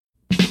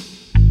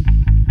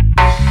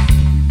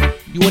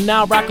You are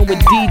now rocking with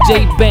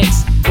DJ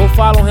Banks. Go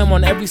follow him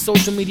on every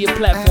social media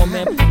platform,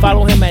 man.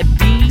 Follow him at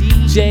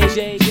DJBNKS.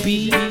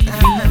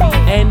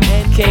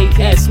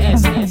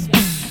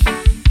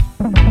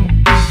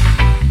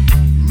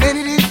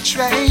 Many did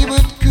try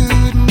but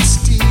couldn't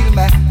steal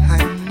my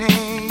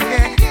honey.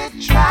 Many did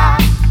try.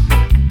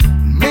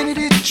 Many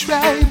did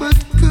try but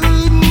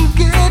couldn't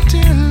get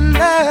her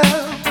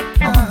love.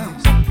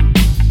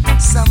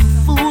 Some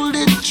fool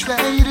did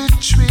try to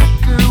trick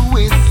her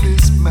with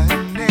his money.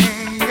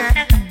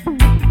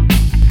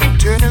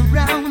 Turn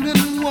around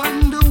and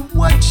wonder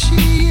what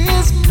she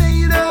is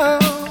made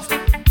of.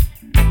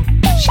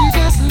 She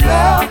just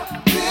loves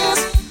this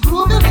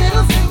groovy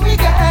little thing we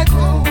got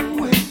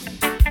going.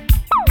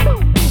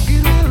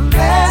 It will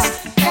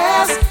last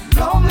as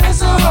long as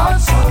her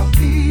heart's are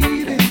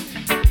beating.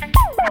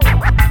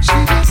 She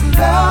just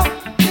loves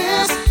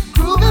this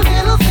groovy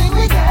little thing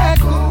we got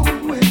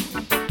going.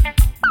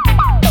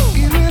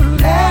 It will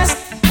last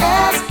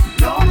as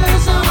long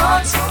as her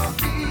heart's are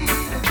beating.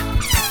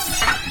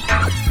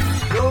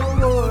 Don't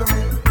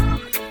worry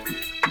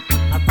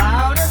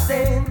about a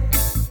thing,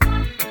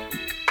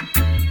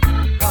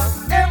 'cause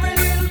every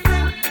little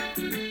thing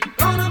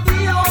gonna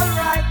be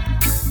alright.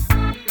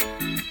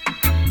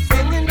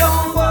 Singing,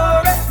 don't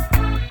worry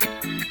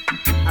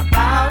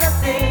about a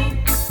thing,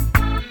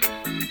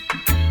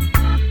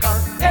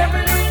 'cause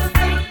every little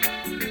thing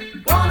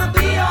gonna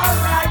be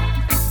alright.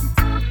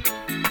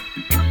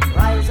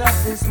 Rise up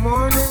this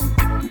morning,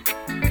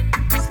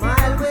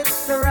 smile with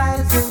the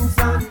rising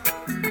sun.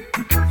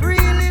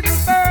 Three little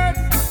birds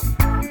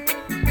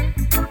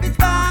pitch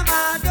by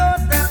my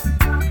doorstep,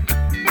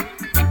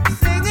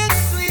 singing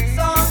sweet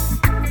songs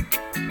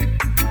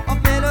of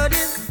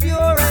melodies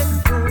pure and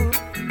true,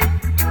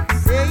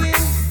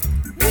 saying,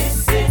 "This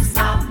is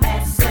my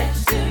message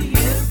to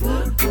you."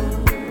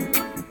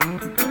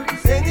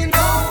 Singing,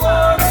 don't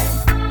worry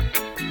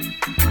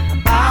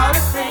about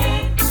a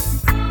thing,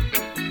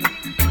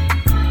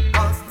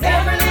 'cause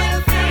every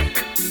little thing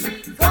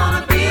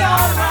gonna be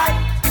alright.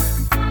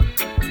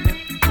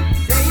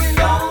 Saying,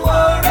 don't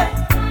worry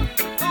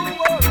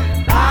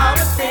about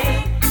a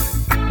thing,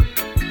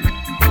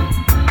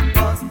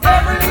 'cause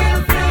every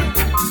little thing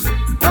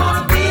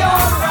gonna be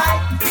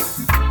alright.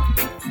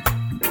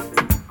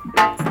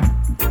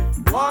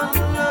 One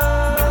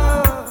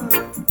love,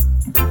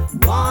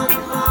 one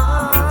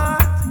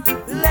heart,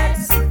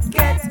 let's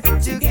get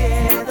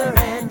together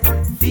and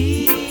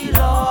feel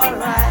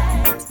alright.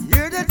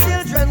 Hear the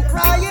children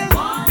crying,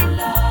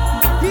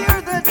 hear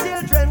the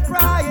children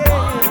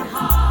crying,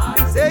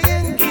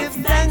 saying, give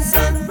thanks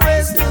and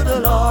praise to the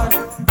Lord,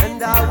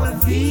 and I will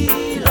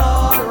feel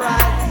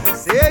alright.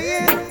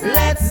 Saying,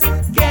 let's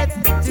get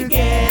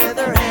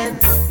together and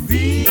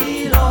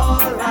feel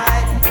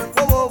alright.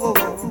 Whoa, whoa, whoa,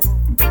 whoa.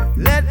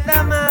 Let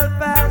them all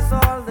pass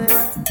all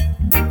their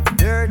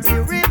dirty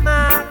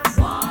remarks.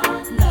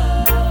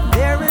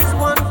 There is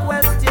one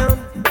question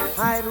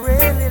I'd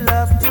really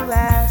love to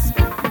ask.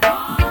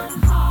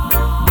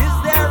 Is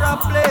there a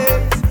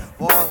place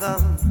for the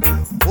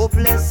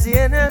hopeless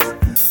sinners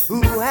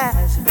who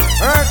has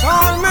hurt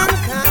all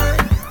mankind?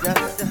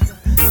 Just a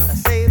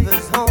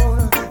Savior's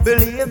own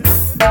belief.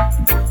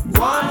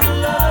 One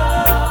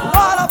love.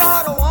 What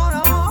about one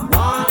heart?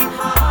 One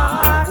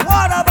heart.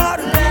 What about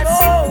let's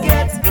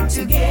get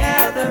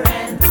together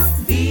and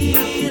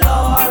feel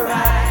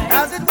alright?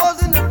 As it was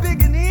in the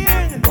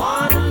beginning,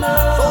 one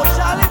love. So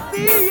shall it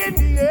be in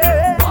the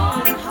end.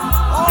 One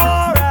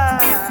heart.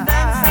 Alright. Give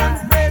thanks and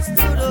praise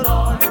to the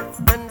Lord,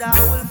 and I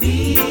will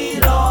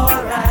feel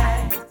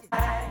alright.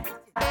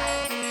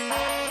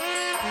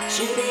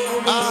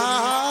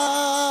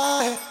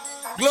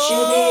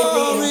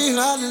 Glory,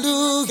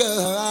 hallelujah.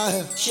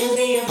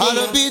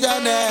 Hallowed be thy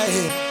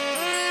name,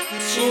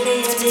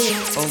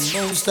 oh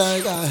Most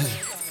High God.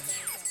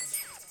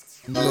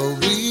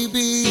 Glory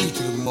be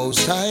to the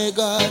Most High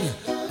God.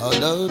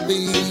 Hallowed be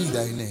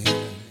thy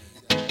name,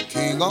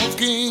 King of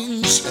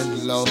kings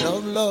and Lord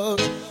of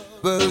lords,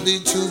 worthy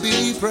to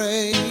be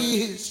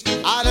praised.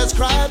 I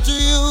ascribe to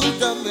you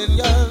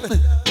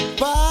dominion,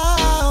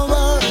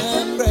 power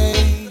and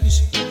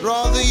praise. For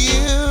all the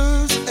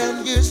years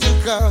and years to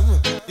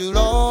come, you'll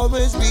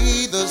always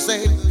be the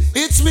same.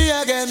 It's me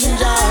again,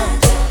 Jah,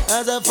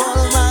 as I fall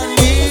on my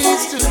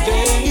knees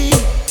today.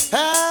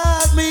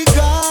 Help me,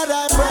 God,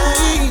 I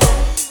pray.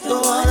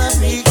 Don't wanna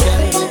be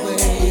carried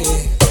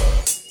away.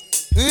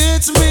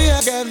 It's me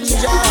again,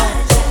 Jah,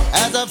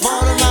 as I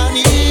fall on my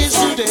knees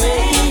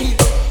today.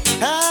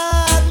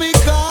 Help me,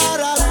 God,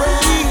 I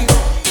pray.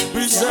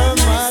 Preserve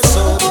my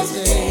soul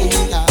today.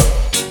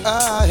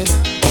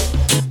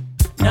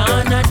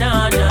 Na na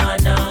na na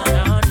na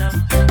na.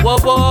 Whoa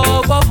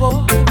whoa whoa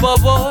whoa whoa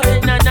whoa.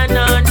 Na na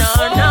na na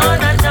na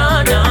na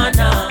na na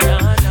na.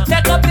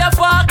 Take up your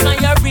fork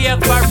and your rake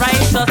for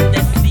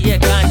righteousness'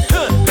 sake and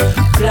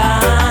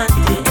plant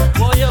it.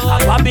 A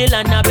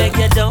Babylon, I beg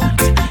you don't,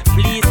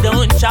 please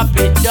don't chop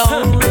it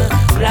down.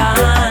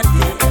 Plant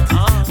it,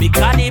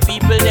 because the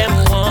people them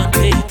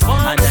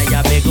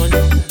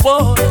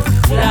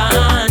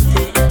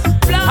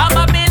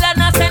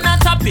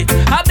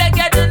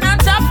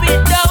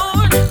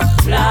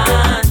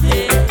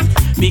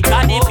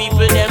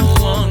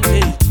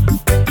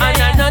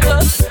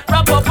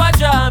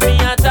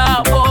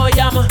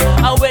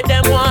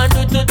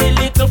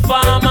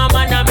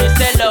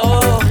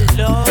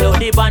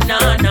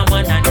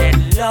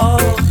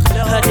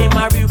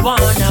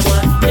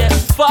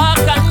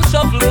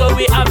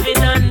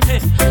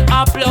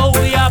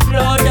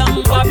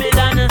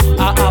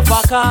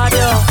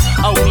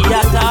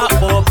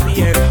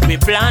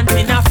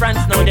planting a France,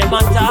 now them a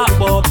talk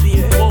about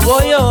beer. Oh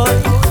yo,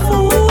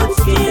 food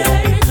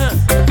scared.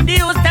 The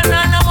youth them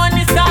not no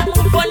money start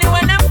move funny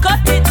when them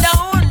cut it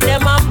down.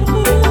 Them a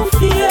move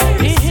here.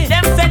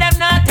 Them say them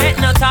not take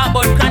no talk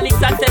about chronics.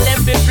 I tell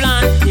them be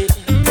planted,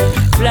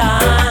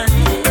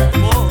 planted.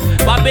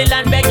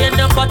 Babylon beg you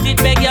no cut it,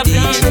 beg you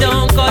please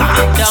don't cut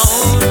it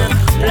down.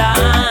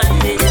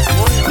 Planted,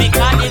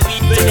 because the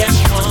people them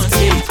want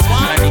it.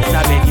 Chronics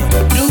I beg you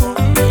do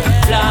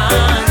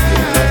planted.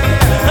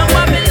 No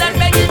Babylon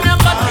beg you no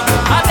cut it,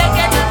 I beg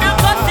you no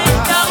cut it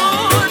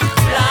down.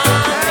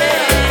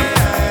 Planted,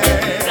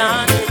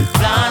 planted,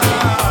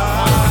 planted.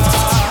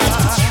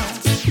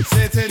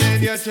 Sitting in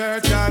your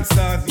church on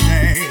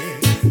Sunday,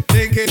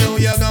 thinking who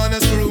you're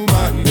gonna screw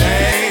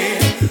Monday,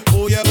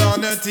 who you're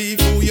gonna thief,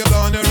 who you're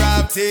gonna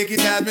rob. Take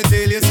it at me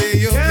till you say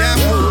you can't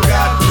fool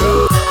God.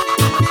 No.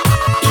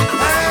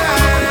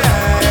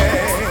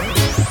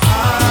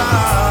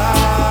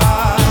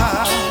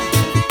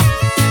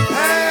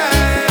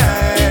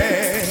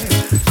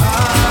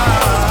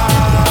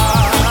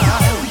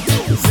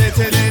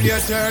 Sitting in your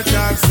church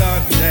on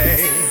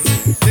Sunday,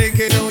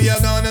 thinking who you're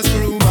gonna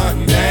screw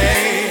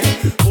Monday,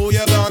 who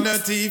you're gonna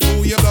thief,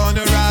 who you're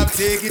gonna rob.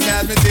 Take it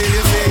at me till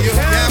you say you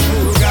can't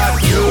fool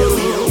God.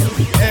 You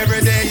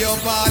every day you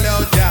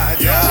follow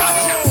Jaja,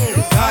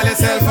 call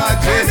yourself a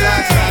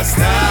dreadlock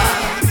Rasta.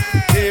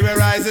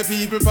 Terrorize the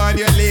people on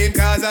your lane,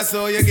 cause I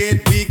saw you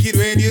get wicked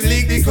when you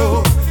lick the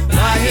code.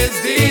 By his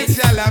deeds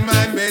shall a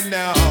man be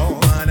known.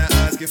 Wanna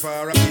ask you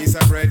for a piece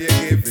of bread, you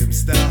give him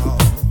stone.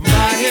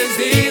 By his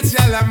deeds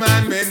shall a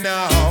man be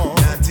known.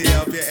 Not tear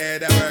up your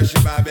head and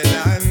worship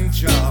Babylon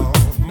throne.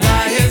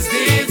 By his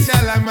deeds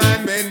shall a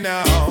man be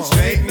known.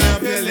 Straighten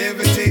up your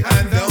liberty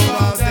and don't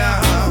bow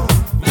down.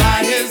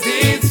 By his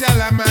deeds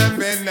shall a man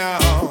be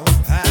known.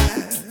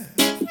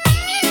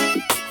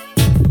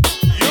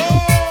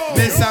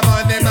 This a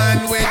money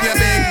man with your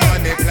big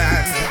money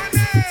plan.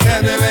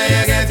 Tell me where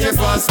you get your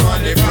first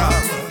money from.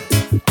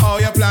 How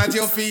you plant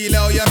your field,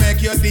 how you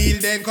make your deal.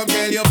 Then come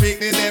tell your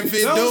picnic, them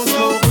fit don't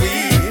smoke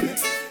weed.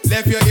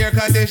 Left your air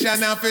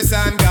condition office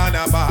and gone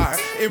a bar.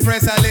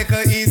 Impress a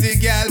little easy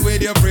gal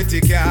with your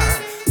pretty car.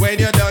 When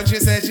you're done, she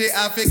said she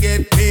have to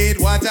get paid.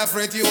 What a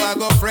fret you a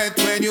go fret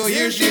when you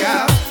hear she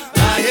have.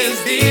 By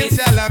his deeds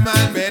shall a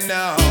man be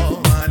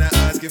known. Wanna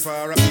ask you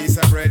for a piece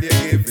of bread, you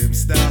give him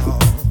stone.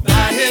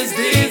 By his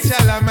deeds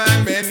shall a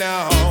man be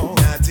known.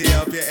 Not tear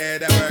up your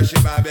head and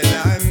worship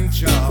Babylon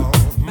throne.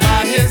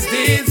 By his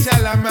deeds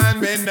shall a man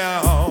be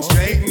known.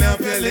 Straighten up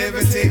your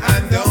liberty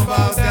and don't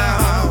bow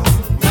down.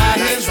 By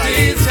his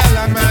deeds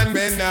shall a man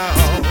be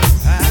known.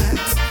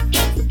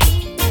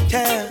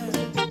 Tell,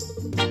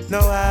 no,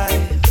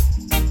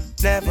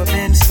 I've never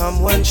been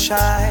someone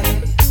shy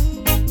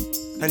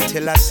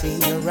until I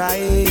seen your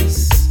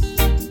eyes.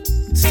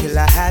 Still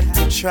I had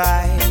to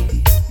try,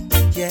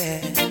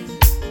 yeah.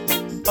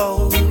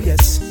 Oh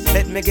yes,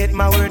 let me get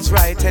my words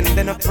right and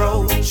then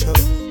approach you.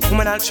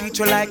 Woman, I'll treat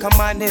you like a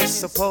man is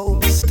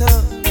supposed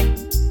to.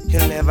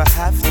 You'll never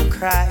have to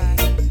cry,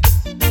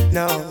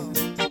 no.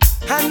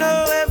 I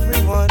know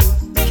everyone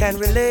can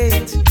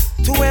relate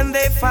to when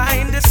they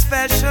find a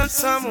special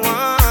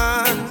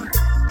someone.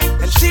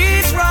 And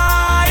she's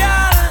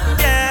royal,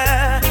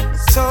 yeah,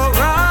 so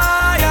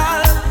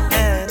royal.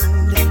 And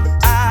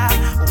I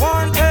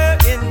want her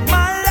in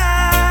my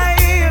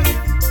life.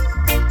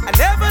 I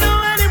never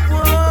knew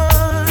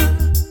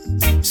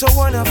anyone so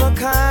one of a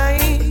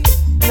kind,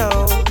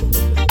 no.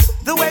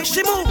 The way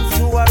she moves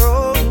to her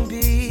own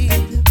beat,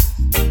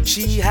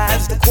 she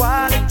has the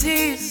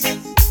qualities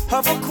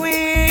of a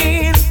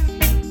queen.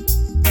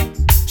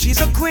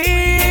 She's a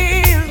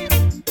queen.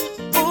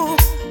 Ooh,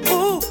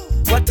 ooh,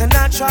 what a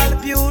natural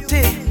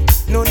beauty.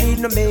 No need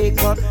no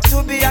makeup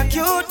to be a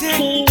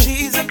cutie.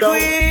 She's a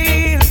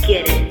queen.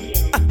 Get it.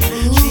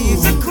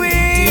 She's a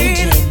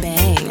queen. DJ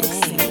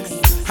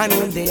Banks. And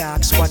when they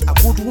ask what a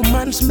good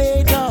woman's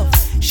made of,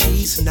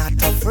 she's not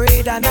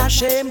afraid and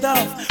ashamed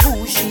of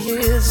who she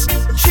is.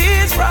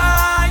 She's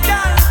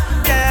royal,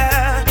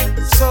 yeah,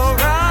 so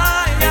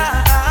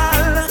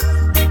royal.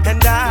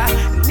 And I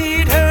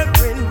need her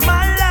in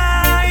my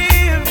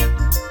life.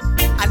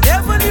 I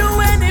never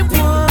knew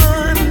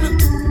anyone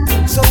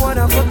so one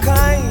of a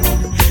kind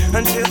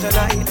until the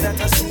night that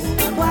I see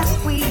What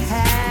we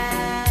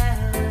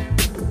have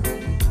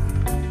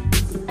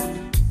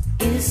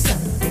is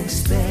something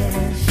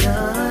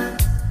special.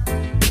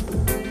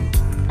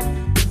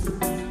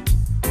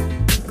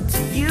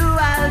 To you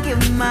I'll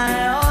give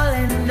my all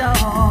and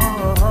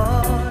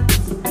all.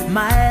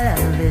 My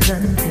love is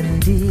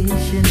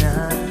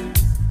unconditional.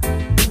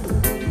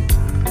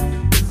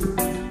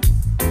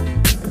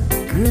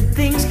 Good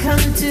things come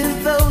to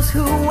those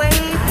who wait.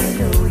 I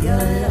know your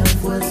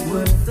love was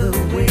worth the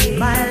wait.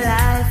 My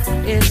life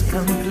is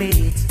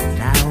complete.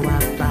 Now I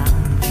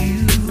found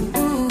you.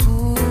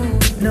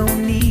 No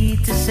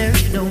need to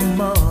search no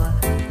more.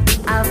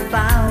 I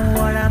found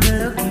what I'm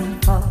looking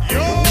for.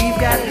 We've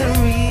got the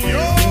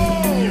real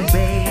thing,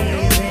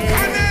 baby.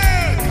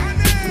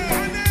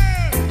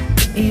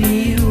 In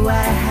you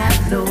I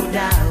have no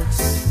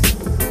doubts.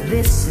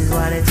 This is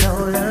what it's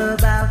all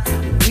about.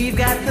 We've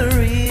got the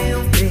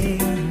real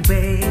thing,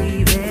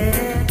 baby.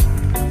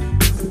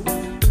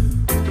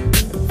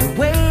 The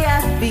way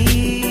I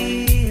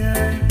feel,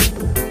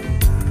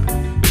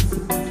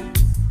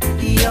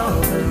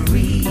 you're the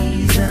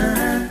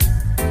reason.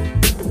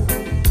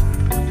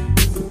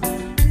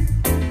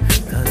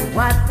 'Cause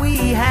what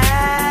we have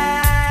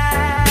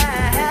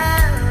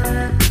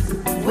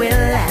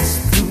will last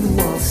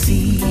through all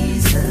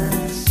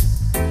seasons.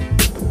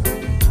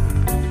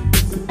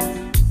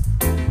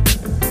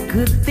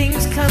 Good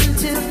things come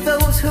to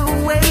those who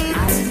wait.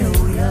 I know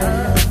your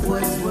love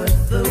was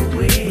worth the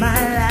wait.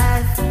 My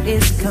life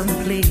is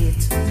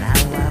complete.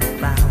 Now I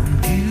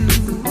found you.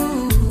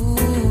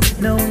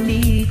 No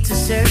need to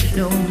search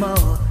no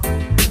more.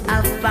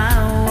 I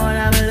found what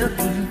I'm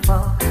looking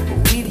for.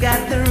 We've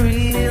got the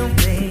real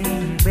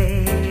thing,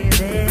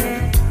 baby.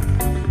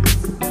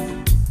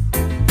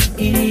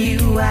 In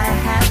you I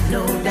have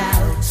no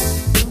doubts.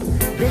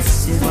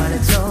 This is what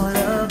it's all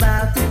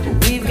about.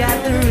 We've got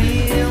the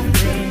real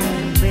thing,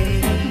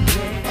 baby.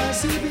 I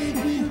see big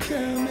wheel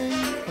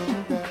coming.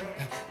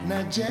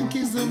 Now Jack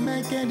is the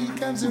Mac and he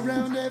comes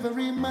around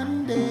every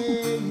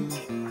Monday.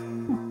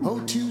 Oh,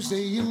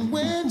 Tuesday and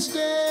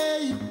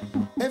Wednesday.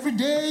 Every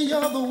day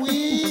of the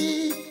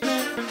week.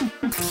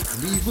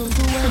 And even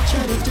though I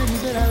try to tell you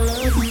that I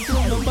love you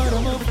from the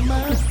bottom of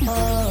my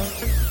heart,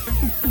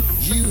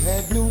 you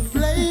had no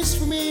place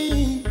for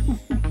me.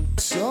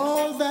 It's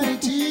all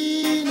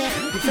vanity. Now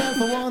you fell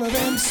for one of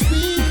them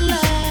sweet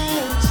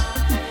lies,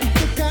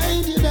 the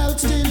kind you doubt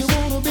still you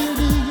wanna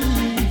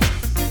believe.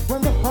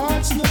 When the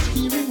heart's not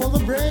hearing what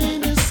the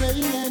brain is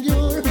saying and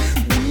you're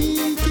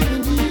weak in the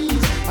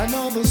knees.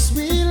 Another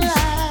sweet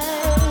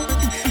lie,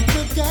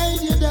 the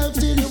kind you doubt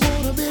still you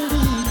wanna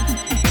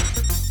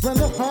believe. When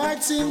the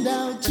heart's in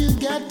doubt, you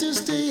got to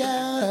stay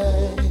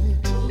out.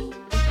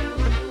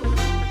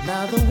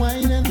 Now the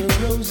wine and the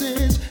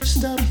roses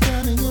stopped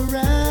coming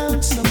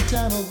around some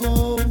time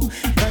ago,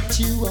 but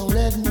you won't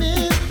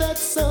admit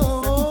that's so.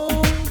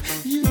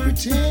 You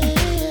pretend.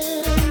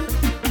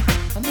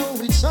 I know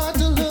it's hard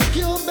to look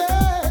your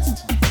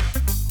best,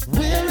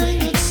 wearing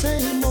the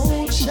same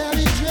old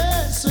shabby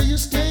dress, so you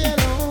stay at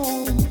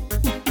home,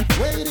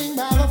 waiting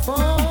by the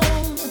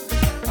phone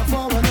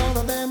for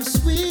another of them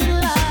sweet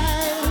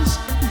lies,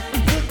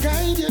 the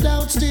kind you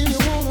doubt still you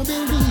wanna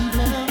believe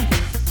now.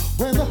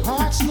 When the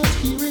heart's not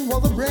hearing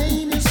what the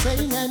brain is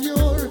saying and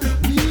you're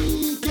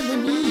weak in the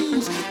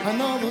knees,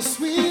 another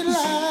sweet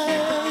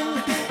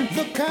lie,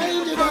 the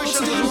kind you don't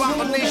still want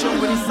to nation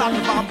with a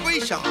solid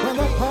vibration. When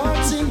the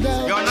heart's in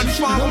doubt, you're not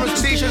far from the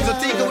stations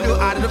that take when you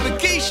added a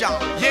vacation.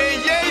 Yeah,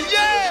 yeah,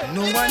 yeah.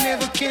 No one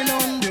ever can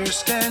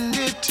understand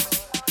it,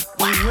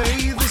 the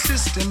way the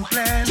system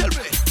planned.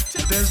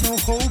 There's no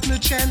hope, no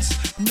chance,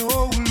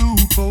 no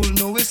loophole,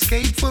 no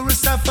escape for a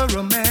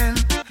sufferer man.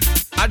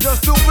 I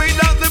just the way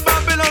that the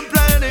Babylon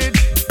planet,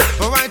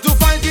 for right to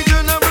fight each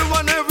and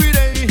everyone every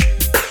day.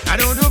 I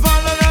don't do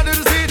follow that to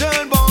the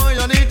Satan boy.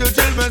 I need to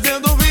tell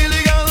myself don't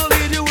really gonna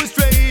lead you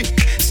astray.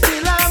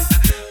 Still I'm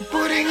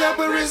putting up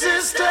a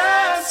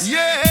resistance.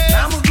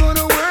 Yeah, I'm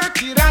gonna work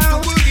it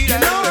out. You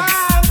know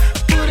I'm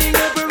putting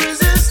up a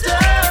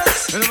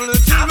resistance. And for the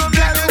children, I've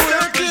gotta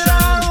work it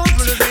out.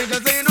 For the day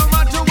that say no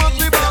matter what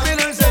the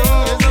Babylon say,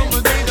 there's no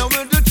day that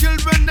when the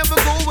children never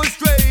go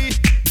astray.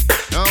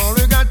 All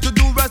you got to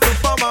do is to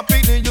follow my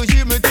people. You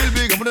hear me till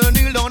big. I'm gonna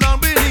kneel down on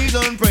my knees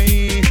and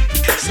pray.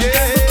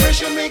 Sometimes the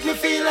pressure make me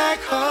feel like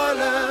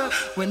holler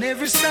when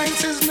every sign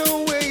says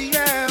no way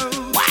out.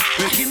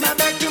 Breaking my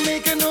back to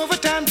make an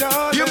overtime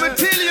dollar. You me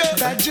tell you.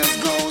 That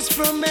just goes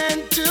from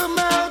man to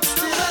mouth.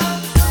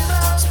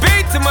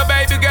 Speak to my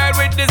baby girl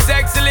with the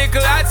sexy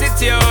little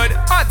attitude.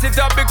 Hot it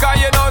up because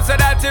you know so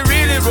that it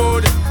really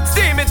rude.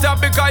 Steam it up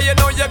because you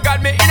know you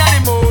got me in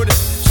the mood.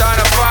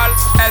 Shana Fall,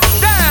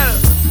 Estelle.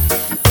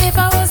 If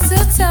I was to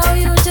tell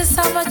you just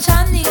how much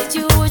I need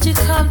you, would you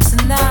come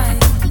tonight?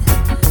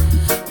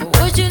 Or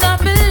would you not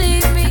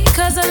believe me?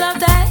 'Cause a love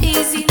that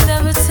easy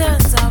never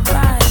turns out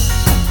right.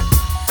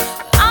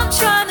 I'm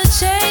trying to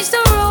change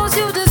the rules.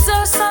 You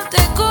deserve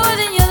something good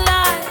in your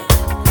life.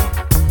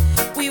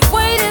 We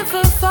waited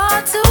for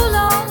far too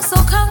long, so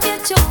come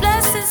get your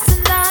blessings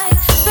tonight.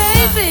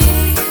 Baby,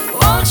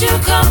 won't you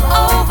come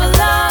over,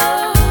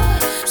 love,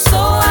 so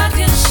I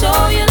can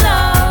show you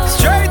love.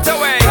 Straight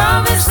away.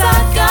 Promise I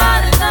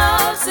got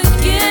enough to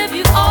give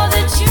you all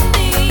that you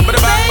need.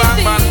 Bang,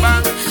 bang, bang,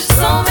 bang.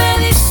 So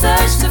many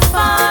search to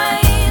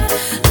find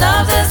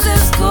love that's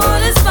as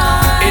good as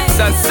mine. It's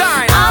a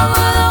sign. I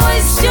wouldn't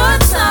waste your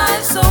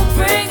time, so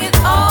bring it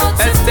all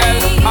to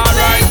Estelle, me,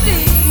 alright.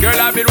 baby. Girl,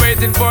 I've been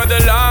waiting for the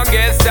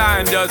longest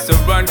time just to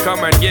run,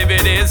 come and give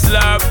it his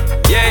love.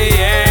 Yeah,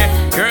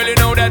 yeah. Girl, you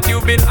know that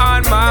you've been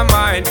on my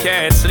mind.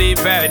 Can't sleep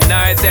at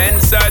night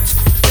and such.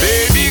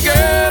 Baby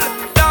girl,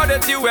 now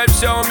that you have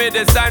shown me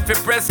the sign for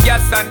press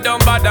gas and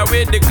don't bother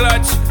with the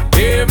clutch.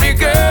 Hear me,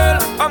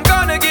 girl, I'm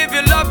gonna give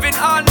you loving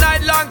all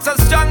night long, so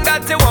strong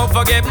that you won't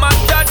forget my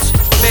touch.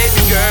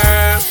 Baby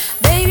girl,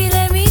 Baby,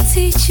 let me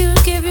teach you,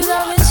 give you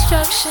love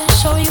instruction,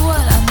 show you what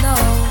I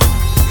know.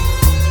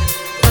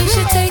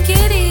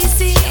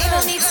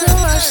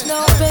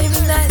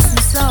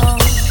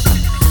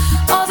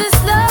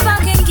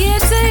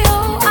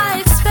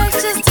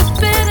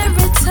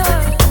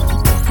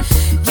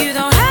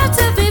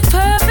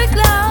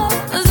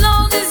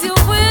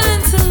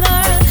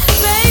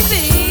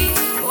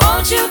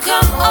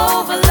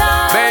 over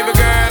love. Baby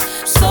girl,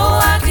 so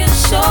I can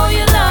show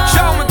you love.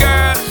 show me,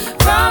 girl.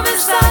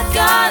 Promise I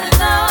got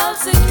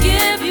enough to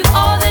give you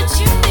all that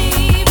you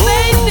need,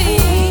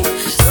 baby.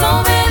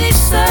 So many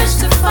search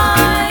to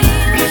find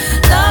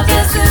love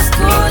that's as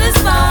good as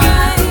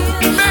mine.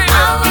 I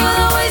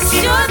will waste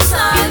your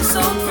time,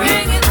 so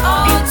bring it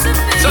all to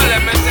me. So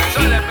let me tell,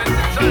 so let me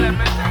tell, so let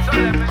me tell, so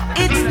let me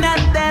tell. It's not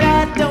that I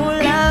don't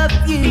love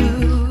you.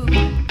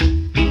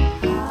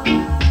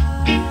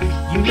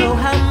 You know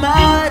how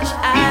much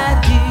I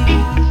do.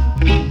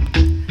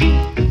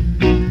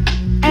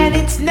 And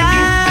it's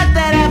not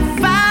that I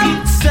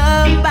found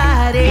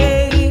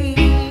somebody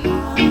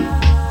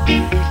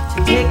to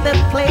take the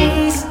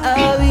place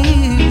of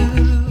you.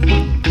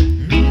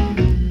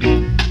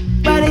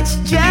 But it's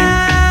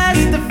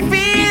just the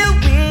feel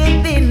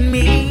within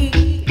me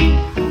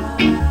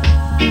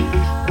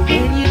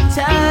when you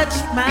touch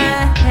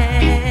my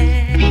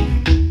hand,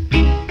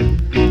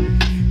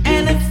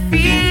 and the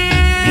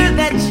fear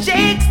that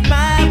shakes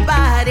my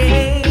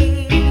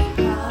body,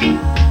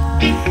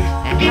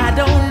 and I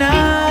don't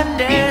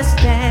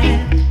understand,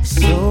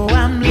 so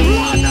I'm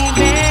leaving.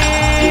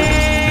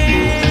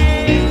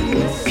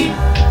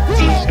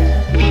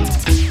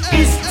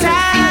 This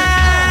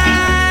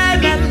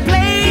time I'm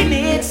playing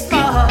it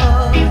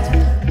smart.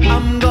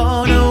 I'm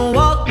gonna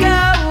walk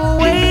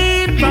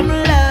away from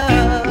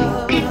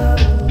love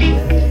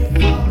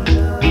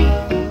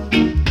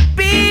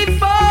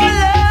before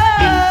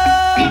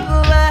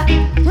love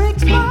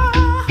breaks my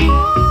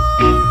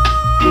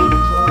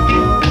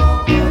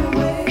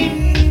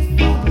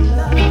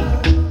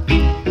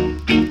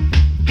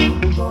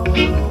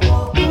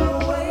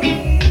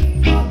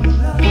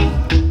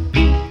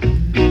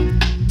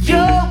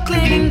You're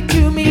clinging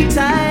to me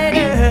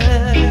tighter,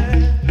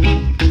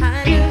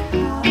 tighter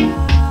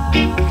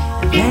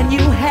than you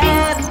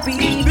have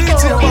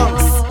before.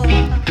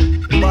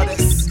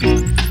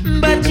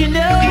 But you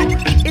know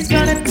it's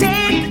gonna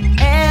take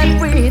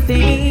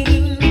everything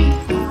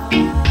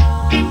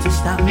to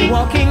stop me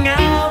walking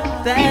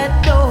out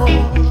that door.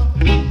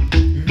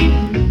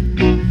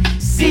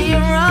 See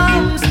your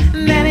arms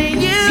that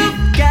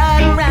you've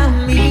got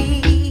around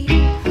me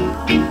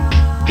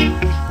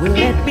will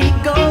let me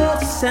go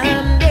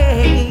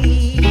someday.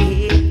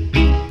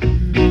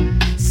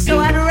 So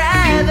I'd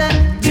rather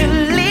to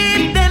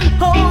leave them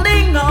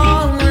holding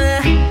on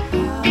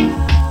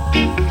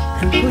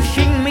and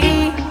pushing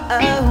me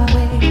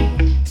away.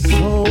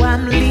 So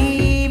I'm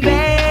leaving.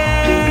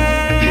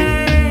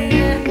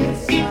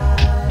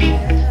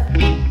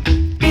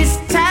 This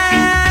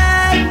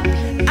time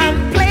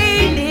I'm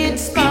playing it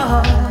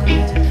smart.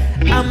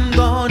 I'm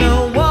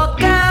gonna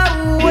walk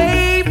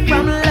away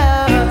from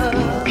love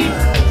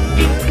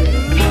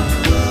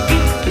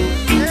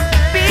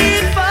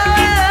before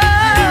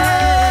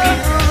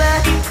love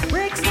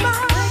breaks my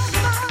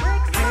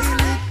Hey,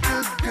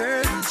 little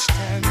girl, each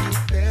time you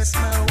pass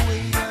my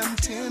way, I'm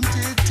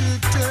tempted to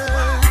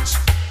touch.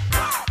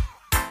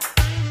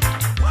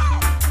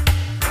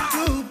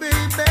 Oh,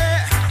 baby,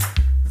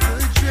 the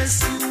dress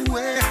you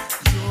wear,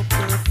 your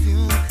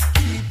perfume,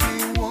 keep me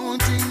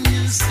wanting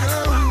you so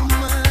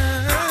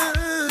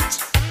much.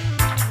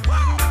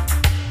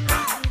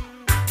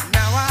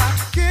 Now I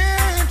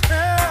can't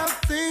help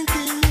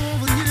thinking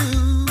over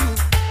you,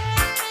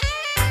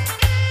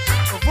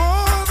 of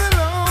all the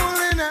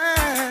lonely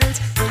nights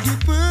that you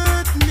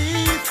put me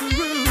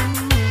through.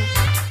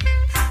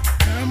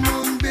 Come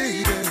on,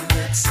 baby,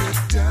 let's sit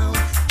down,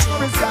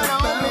 talk about it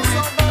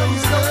closer.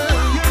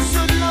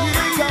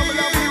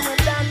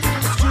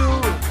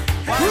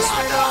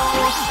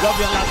 Love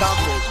you like a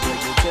fresh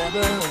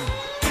vegetable.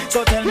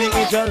 So tell me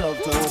if your love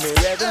Tony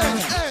Rebel.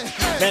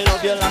 They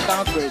love you like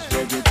a fresh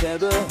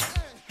vegetable.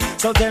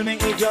 So tell me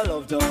if your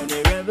love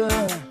Tony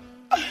Rebel.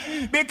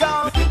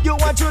 Because you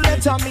want to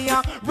let me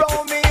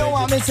roll me, you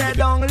want me say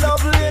down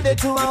love lady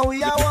to and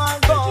we are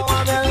one go.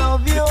 And I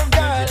love you girl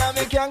and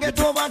me can't get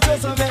over to,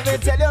 so make me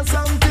tell you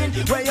something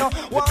where you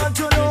want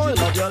to know.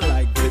 Love you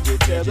like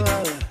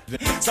vegetable.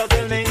 So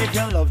tell me if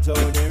you love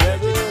Tony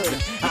Rebel.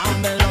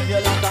 And I love you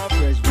like a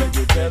fresh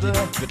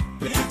vegetable.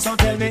 So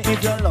tell me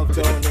if you love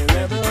Tony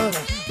Rebel.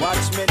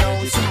 Watch me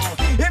now, so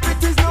if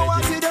it is no,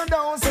 I see them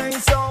don't say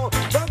so.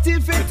 But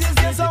if it is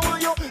yes, I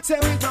want you say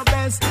it the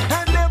best.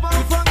 And never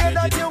forget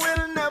that you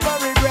will never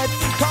regret.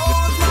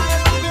 Cause my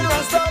loving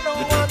rasta know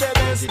what the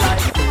best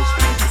like fresh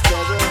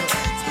vegetable.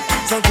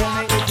 So tell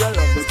me if you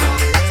love the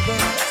Tony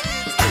Rebel.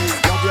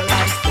 Love you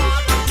like fresh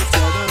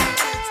vegetable.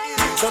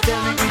 So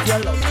tell me if you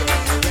love the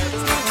Tony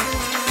Rebel.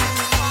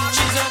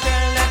 She's a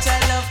girl that I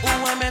love, who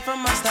I met from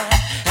my start,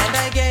 and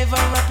I gave her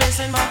a place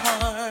in my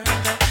heart.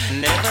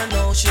 Never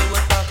know she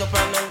would pack up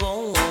and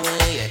go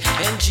away,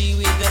 and she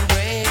would even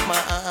break my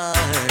heart.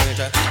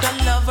 I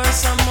love her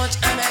so much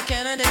and I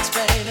cannot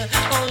explain.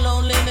 Oh,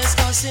 loneliness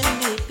causing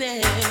me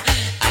pain.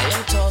 I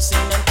am tossing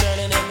and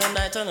turning in the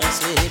night on her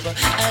sleep,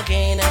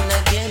 again and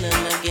again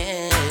and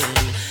again.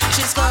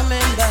 She's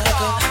coming back,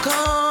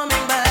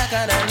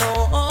 and I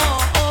know.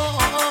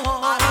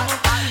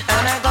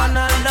 And I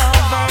gonna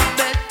love her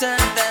better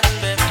than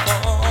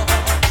before.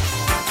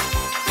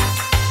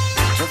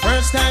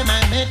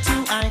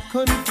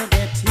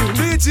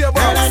 DJ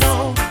Boss. Girl, I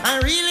know I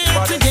really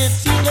had to get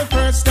you the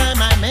first time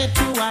I met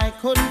you. I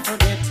couldn't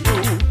forget you.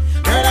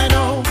 Girl, I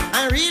know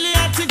I really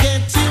had to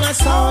get you. I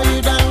saw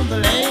you down the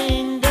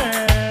lane,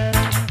 girl.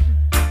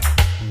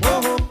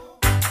 Whoa,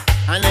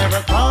 I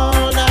never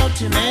called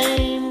out your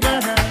name,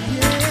 girl.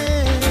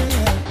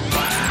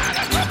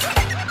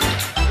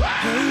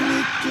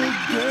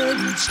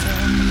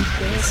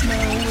 That's my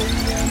way,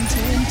 I'm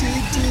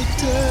tempted to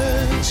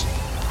touch.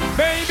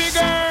 Baby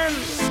girl,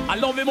 I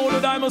love him all the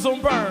diamonds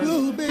on burn.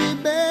 Oh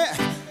baby,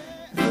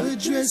 the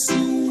dress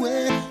you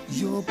wear,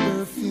 your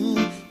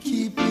perfume,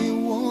 keep me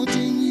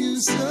wanting you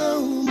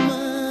so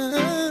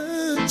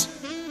much.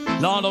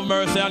 Lord of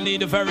mercy, I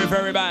need the very,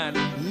 very bad.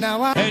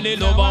 Now I any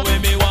lover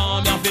with me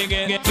want me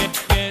forget, get.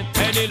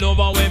 Any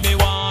lover with me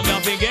want me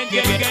forget,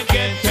 get.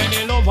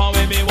 Any lover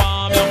with me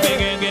want me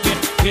forget, get.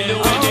 Any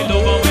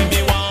lover with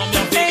me want me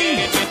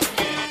forget,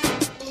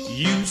 get.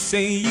 You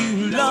say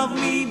you love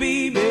me,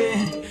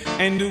 baby,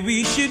 and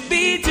we should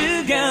be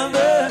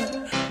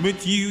together,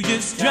 but you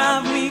just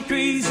drive me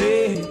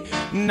crazy.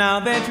 Now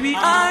that we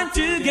are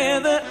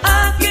together,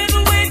 I can't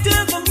wait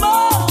till the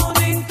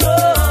morning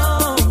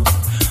comes.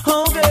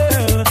 Oh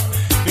girl,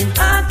 and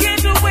I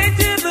can't wait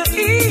till the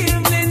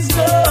evening's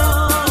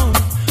done.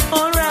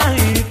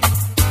 Alright,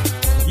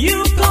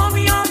 you call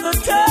me on the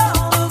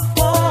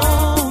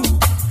telephone.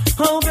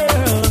 Oh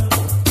girl,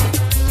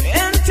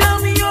 and tell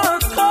me you're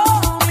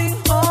coming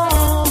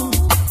home.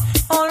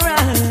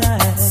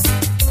 Alright,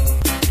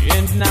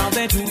 and now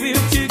that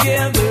we're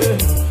together,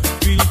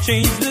 we'll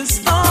change the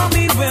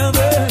stormy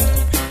weather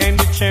and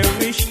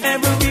cherish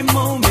every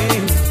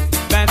moment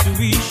that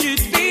we should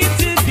be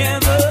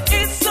together.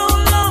 It's so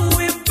long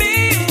we've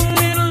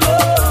been in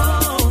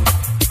love.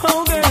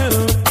 Oh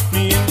girl,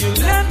 me and you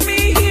left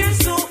me here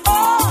so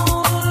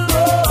all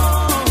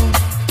alone.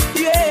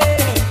 Yeah,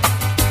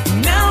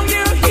 now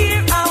you're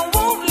here, I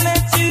won't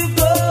let you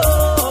go.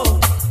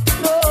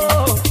 No,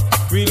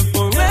 we'll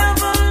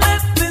forever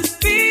let this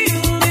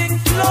feeling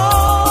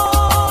flow.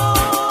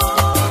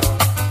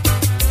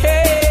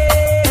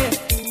 Hey,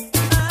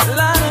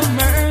 Lord of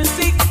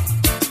mercy,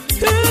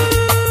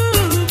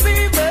 ooh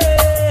baby,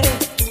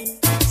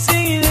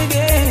 sing it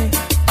again,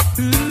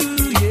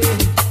 ooh yeah.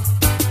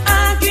 I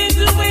can't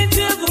wait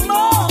till the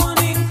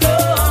morning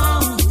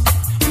comes,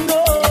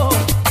 no,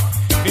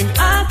 and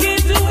I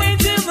can't wait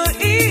till the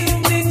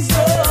evening's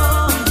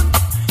done.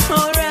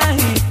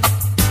 Alright,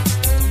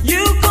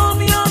 you call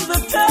me on the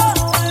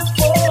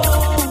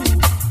telephone,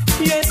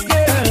 yes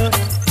girl.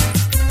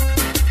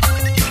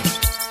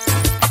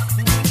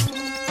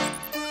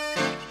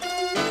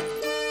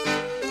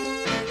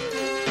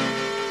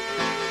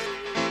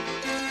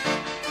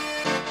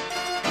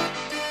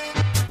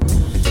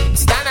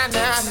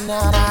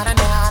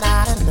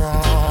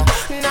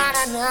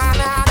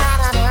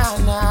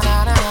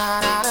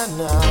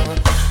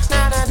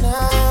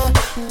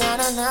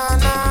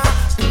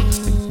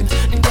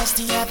 Just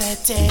the other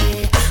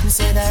day,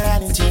 said I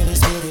ran into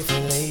this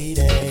beautiful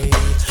lady.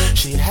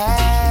 She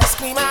asked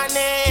me my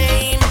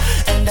name,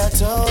 and I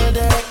told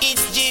her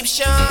it's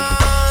Egyptian.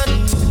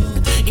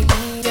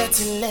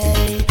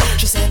 Immediately,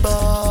 she said, boy,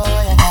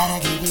 I gotta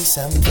give you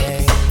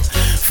something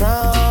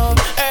from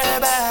her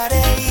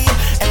body.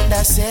 And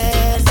I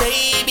said,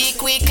 baby,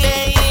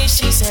 quickly.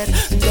 She said,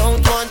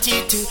 don't want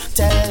you to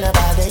tell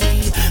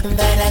nobody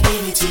that I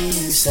give it to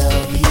you so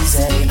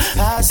easy.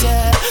 I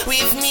said,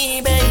 with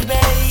me,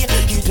 baby,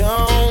 you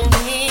don't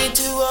need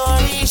to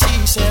worry.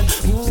 She said,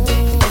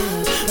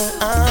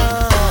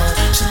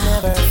 she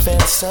never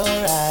felt so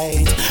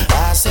right.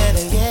 I said,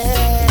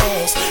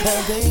 yes,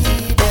 baby,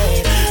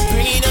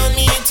 bring it on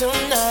me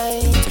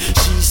tonight.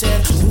 She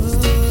said,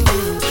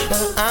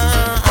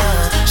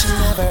 she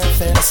never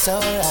felt so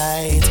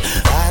right.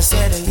 I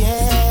said,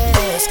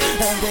 yes,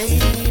 baby,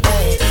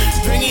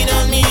 bring it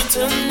on me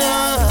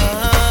tonight.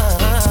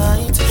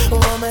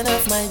 Woman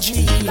of my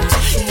dreams,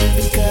 you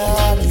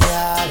become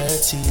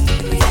reality.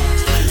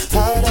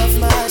 Out of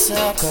my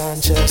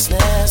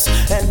subconsciousness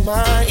and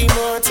my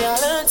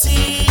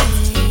immortality,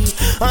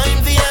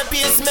 I'm the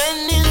happiest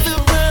man in the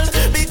world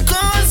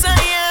because I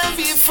have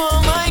you for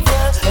my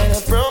girl. And I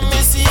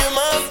promise you,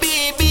 my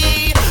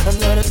baby, I'm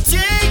gonna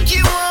take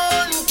you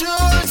on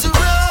tours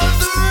around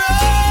the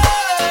world.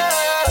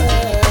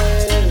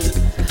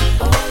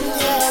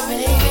 Yeah,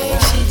 baby,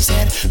 she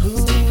said,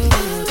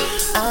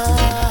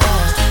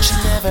 she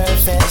never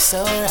felt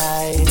so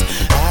right.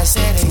 I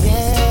said,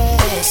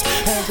 yes,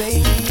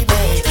 baby,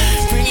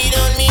 bring it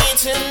on me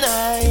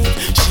tonight.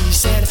 She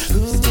said,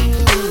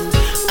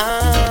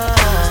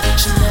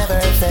 she never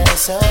felt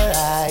so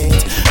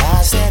right.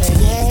 I said,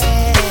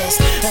 yes,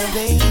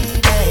 baby,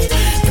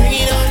 bring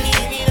it on me.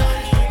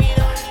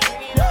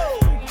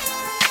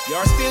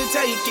 You're still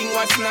taking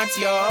what's not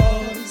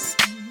yours.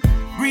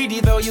 Greedy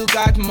though you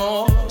got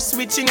more.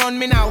 Switching on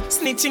me now,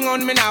 snitching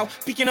on me now.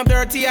 Picking up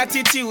dirty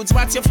attitudes.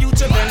 What's your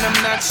future then?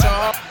 I'm not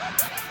sure.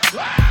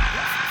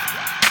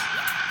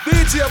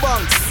 DJ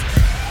Banks,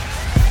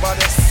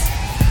 baddest.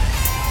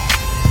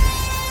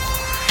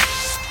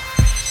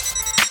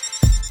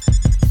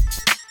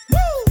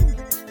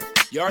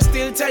 You're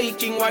still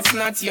taking what's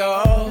not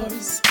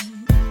yours.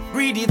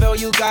 Greedy though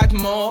you got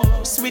more.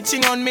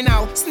 Switching on me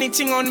now,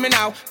 snitching on me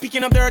now.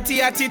 Picking up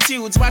dirty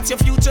attitudes. What's your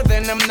future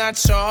then? I'm not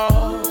sure.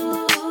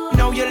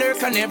 Now you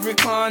lurk on every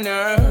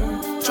corner,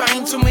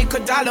 trying to make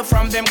 $1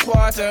 from them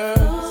quarters.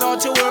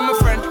 Thought you were my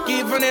friend,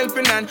 give an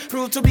helping hand.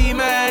 Prove to be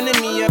my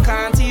enemy, I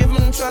can't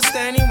even trust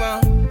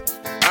anyone.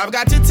 I've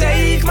got to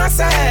take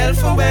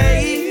myself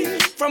away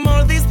from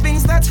all these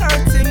things that's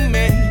hurting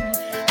me.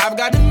 I've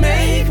got to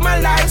make my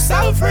life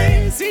so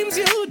free. Seems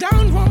you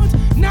don't want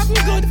nothing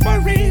good for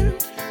real.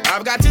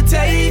 I've got to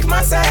take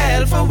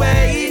myself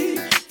away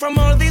from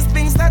all these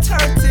things that's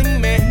hurting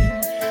me.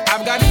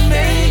 I've got to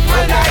make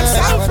my life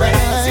so free.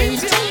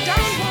 Seems you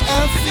don't want.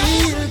 I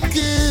feel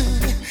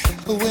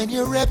good when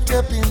you're wrapped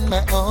up in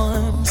my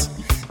arms,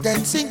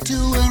 dancing to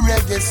a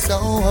reggae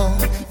song.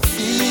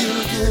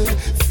 Feel good,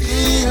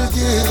 feel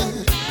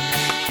good.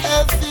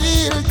 I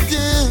feel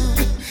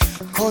good,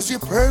 cause your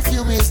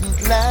perfume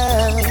isn't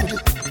loud,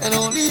 and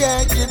only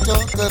I can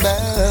talk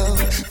about.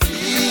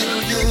 Feel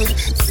good,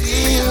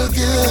 feel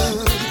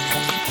good.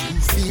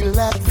 You feel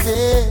like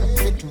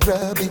velvet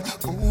rubbing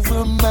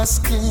over my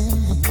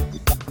skin,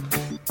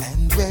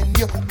 and when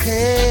your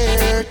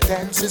hair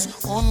dances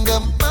under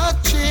my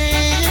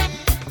chin,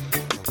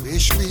 I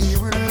wish we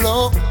were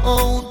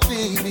alone,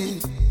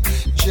 baby,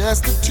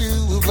 just the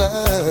two of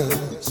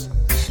us.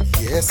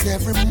 Yes,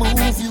 every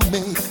move you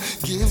make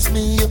gives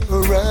me a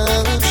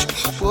rush.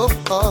 Oh,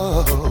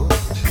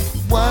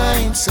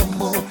 wine some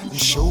more and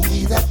show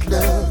me that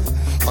love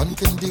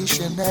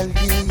unconditionally.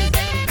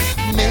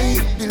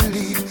 Make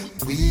believe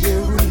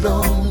we're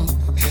alone,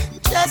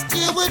 just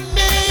you and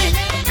me.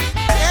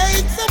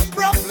 Take the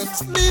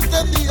problems, leave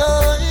them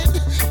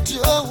behind.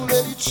 Don't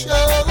let it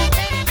show.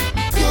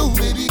 Go,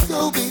 baby,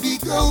 go, baby,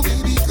 go,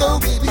 baby, go,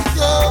 baby,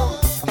 go.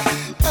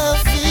 I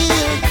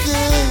feel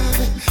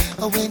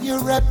good when you're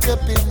wrapped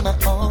up in my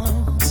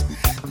arms,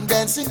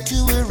 dancing to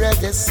a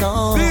reggae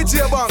song.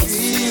 DJ Box.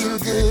 Feel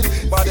good,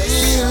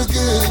 feel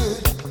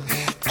good.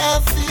 I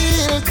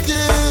feel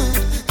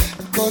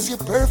good, cause your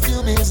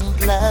perfume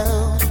isn't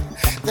loud,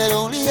 that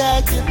only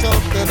I can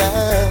talk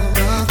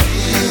about.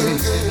 Feel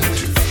good,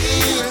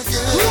 feel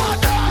good.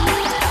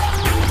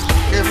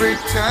 Every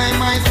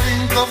time I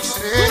think of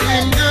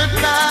saying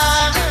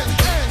goodbye,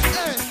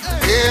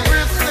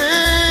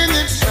 everything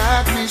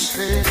inside me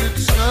says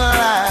it's a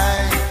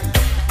lie.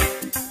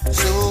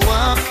 So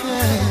I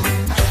can,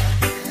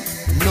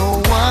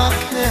 no I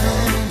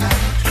can,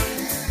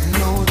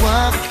 no I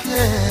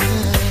can.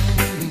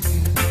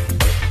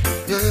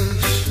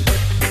 Yes,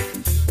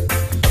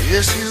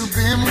 yes, you've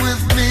been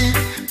with me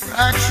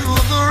right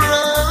through the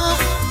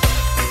rough,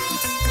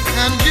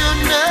 and you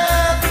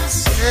never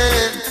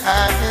said I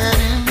had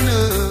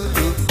enough.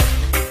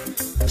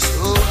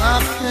 So I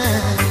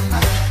can,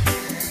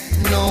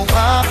 no I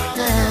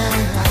can,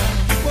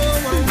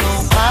 no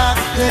I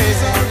can.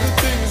 These are the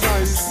things I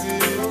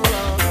see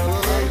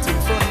right in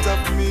front of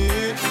me.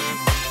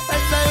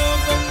 As I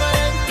open my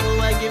eyes,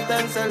 oh, I give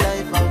thanks to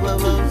life and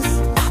woes.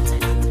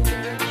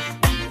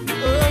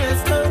 Oh,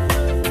 yes, Lord.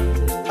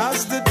 As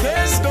the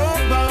days go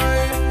by,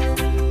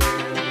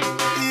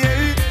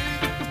 yeah,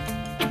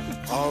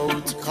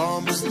 out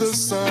comes the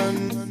sun,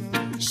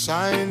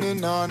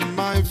 shining on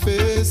my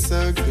face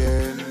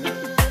again.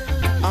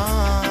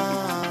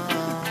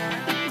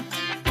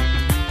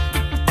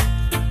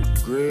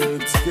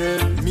 Grades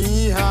get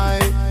me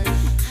high,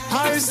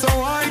 high so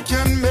I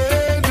can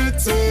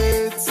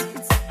meditate.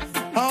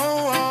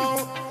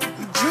 Oh,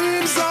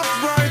 dreams of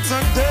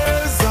brighter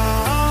days.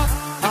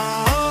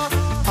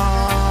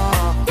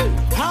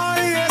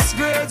 Highest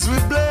grades we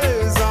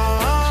blaze.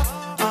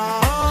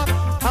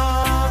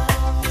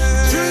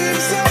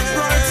 Dreams of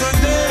brighter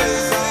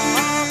days.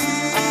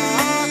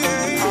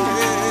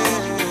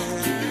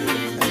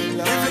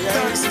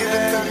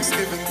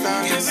 Give it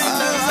thanks.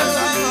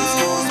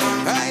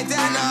 Right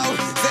there now,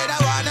 said I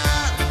wanna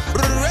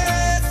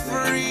break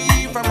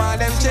free from all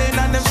them chain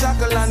and them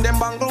shackle and them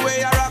bangle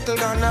where I rockle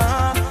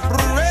gonna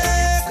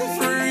break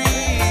free.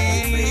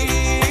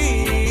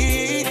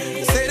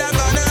 Said I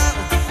gonna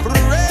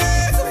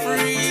break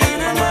free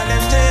from all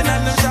them chain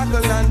and them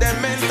shackle and them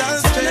mental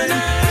strain.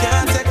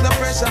 Can't take the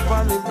pressure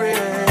from me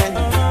brain.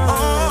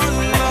 Oh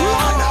no.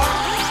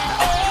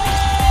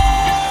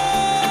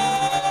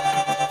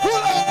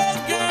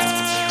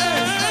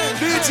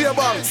 DJ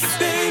Box,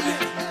 baby,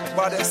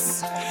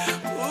 Bodies.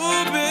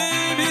 Oh,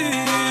 baby.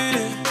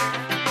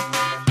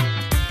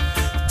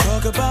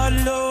 Talk about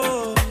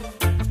love.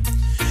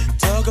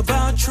 Talk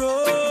about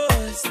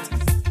trust.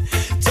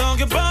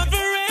 Talk about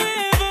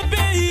forever,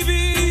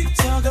 baby.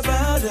 Talk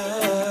about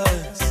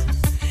us.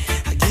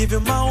 I give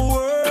you my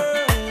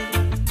word.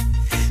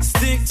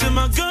 Stick to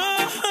my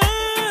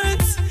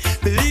guns.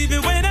 Believe me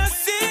when I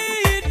say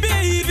it,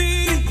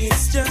 baby.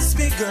 It's just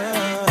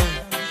begun.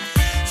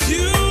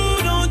 You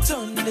don't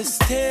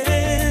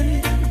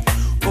understand,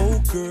 oh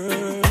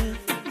girl,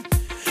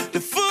 the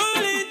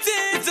full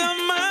intent of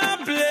my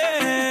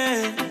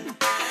plan.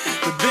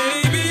 But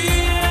baby,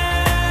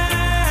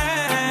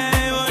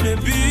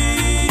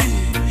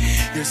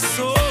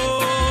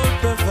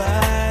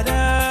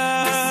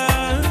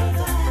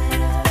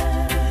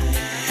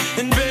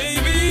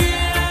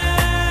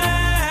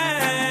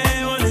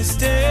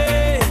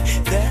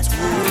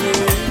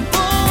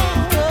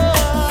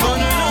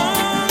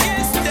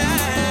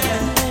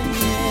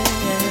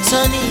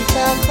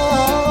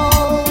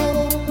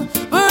 come,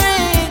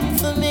 bring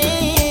for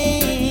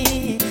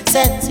me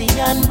Sensi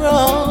and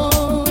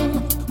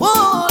Brown.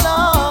 Oh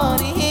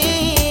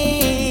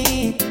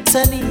Lordy,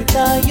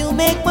 Sanita, you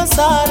make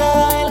masada.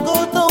 I'll go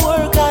to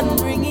work and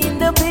bring in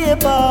the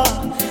paper.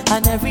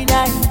 And every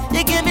night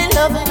you give me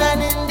loving,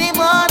 and in the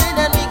morning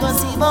and we go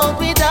see about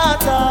we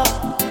daughter.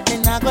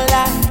 And I go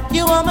lie,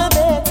 you are my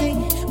baby,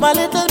 my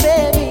little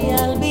baby,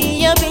 I'll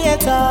be your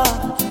beta.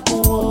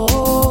 Oh,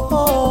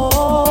 oh,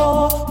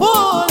 oh,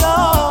 oh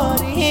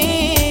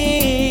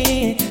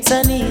Lordy,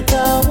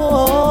 Sanita,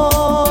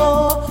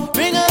 oh,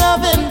 bring a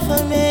loving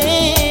for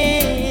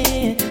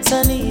me.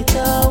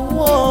 Sanita,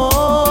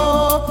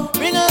 oh,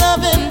 bring a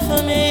loving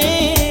for me.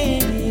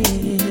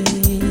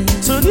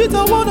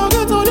 Sanita, wanna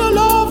get all your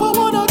love, I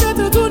wanna get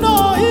it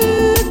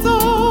tonight.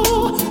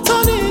 Oh,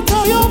 Sanita,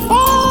 you're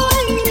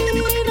fine.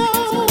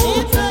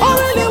 I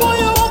really want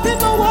you up in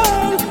the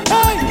world.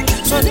 Hey,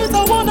 Sanita,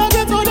 wanna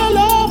get all your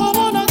love, I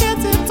wanna get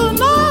it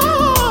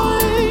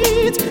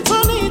tonight.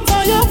 Sanita,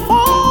 you're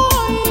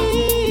fine.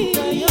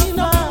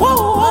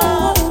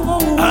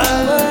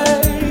 Hey,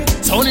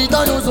 Sanita,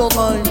 you're so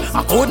fine.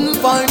 I couldn't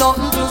find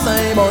nothing to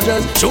say, but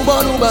just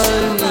shuba-duba.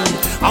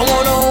 I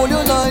wanna hold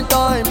you night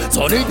time.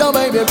 Sonita,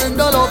 baby, bring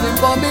the loving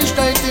for me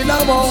straight till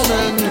the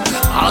morning.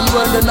 And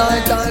when the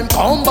night time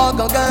come back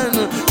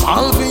again,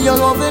 I'll feel your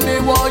loving me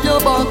while you're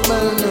back,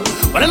 man.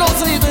 But I don't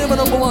see them my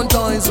number one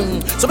choice.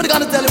 Somebody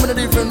gotta tell him in a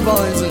different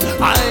voice.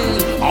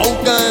 I'm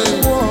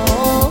okay.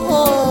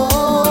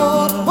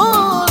 Oh,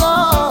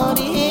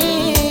 Lordy,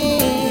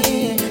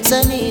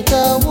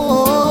 Sanita,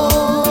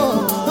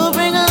 oh,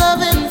 bring a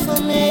loving for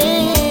me.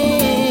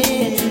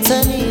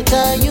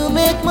 Sanita, you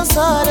make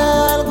masada.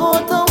 I'll go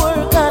to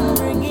work and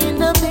bring in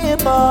the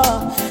paper.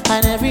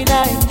 And every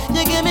night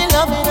you give me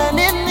loving, and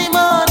in the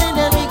morning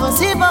then we go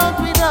see about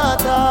we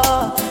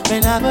daughter.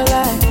 When I go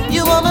lie,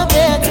 you are my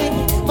baby,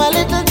 my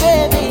little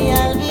baby,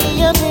 I'll be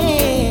your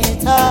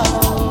beta.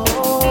 Oh,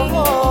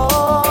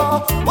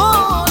 oh,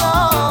 oh,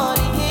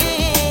 Lordy,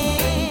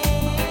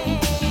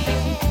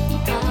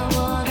 I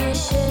wanna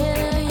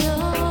share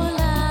your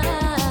life.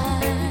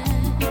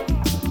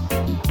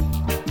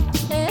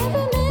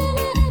 Every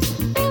minute,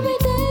 every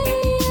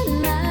day and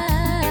night.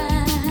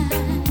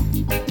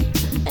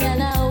 And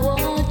I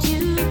want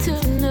you to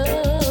know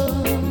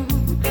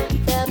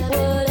that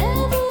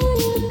whatever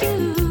you do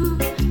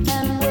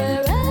and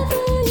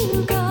wherever you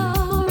go,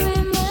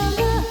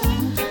 remember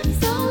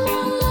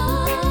someone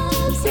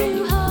loves you,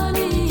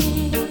 honey.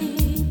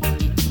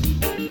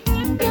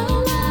 No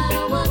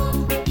matter what,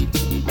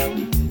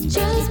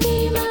 just be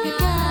my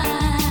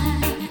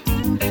guide.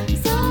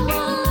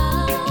 Someone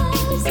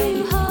loves you,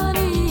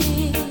 honey,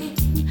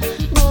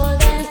 more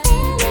than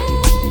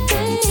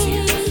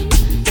anything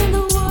in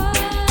the world.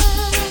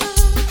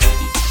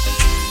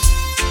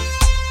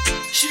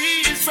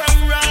 She's from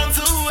round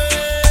the way.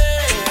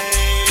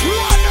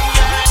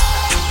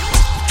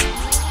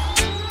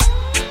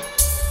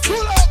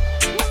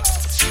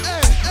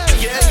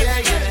 Yeah, yeah,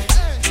 yeah.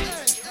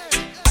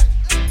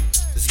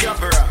 It's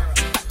Gabra.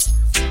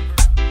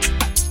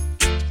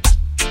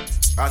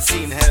 I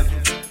seen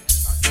heaven.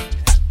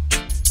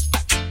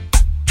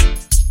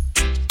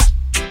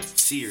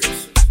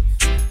 Serious.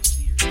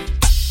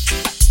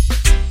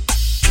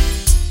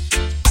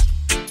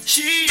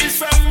 She's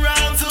from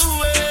round the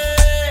way.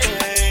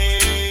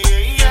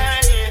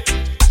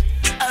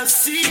 I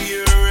see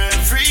her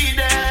every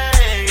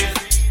day.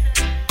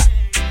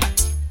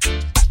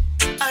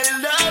 I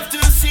love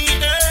to see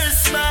her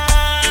smile.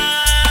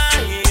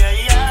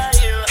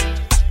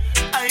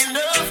 I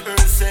love her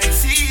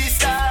sexy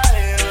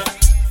style.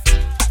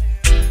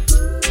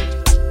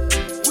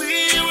 We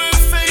were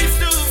face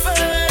to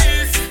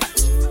face,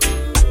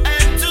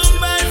 and to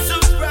my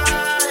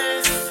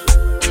surprise,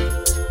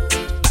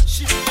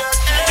 she had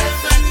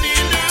heaven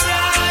in her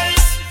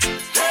eyes,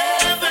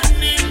 heaven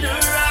in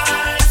her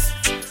eyes,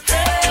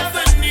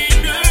 heaven in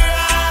her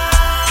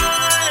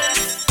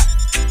eyes.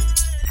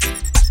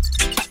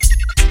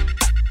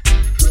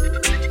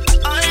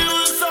 I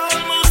was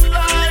almost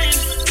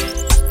blind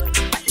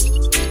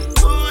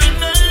when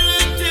I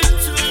looked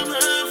into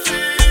her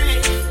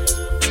face.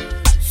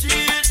 She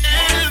had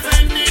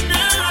heaven in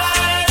her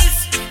eyes,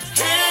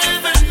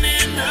 heaven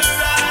in her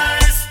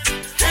eyes,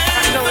 I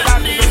know about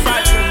heaven the in her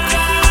excitement.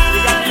 You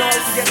got to know eyes.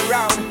 how to get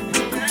around.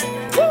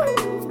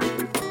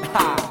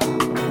 Ha.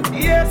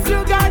 Yes, you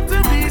got to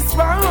be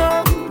strong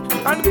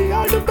and be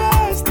all the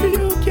best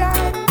you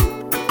can.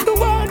 The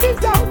world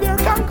is out there,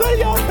 conquer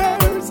your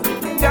fears.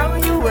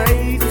 Don't you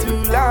wait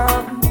too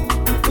long.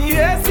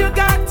 Yes, you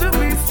got to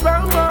be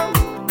strong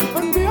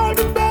and be all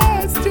the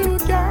best you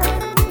can.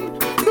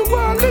 The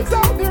world is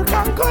out there,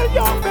 conquer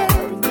your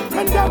fears.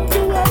 And don't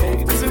you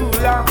wait too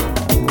long.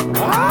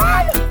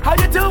 Hi, how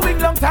you doing?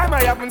 Long time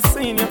I haven't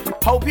seen you.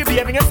 Hope you're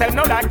behaving yourself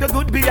now like a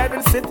good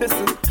behaving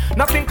citizen.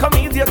 Nothing come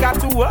easy, you got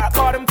to work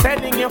hard, I'm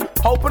telling you.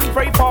 Hope and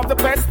pray for the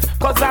best,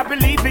 cause I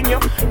believe in you.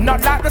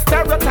 Not like the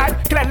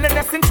stereotype,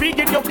 cleanliness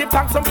intriguing you. Give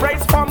thanks and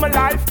praise for my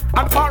life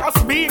and for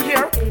us being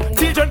here.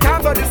 Children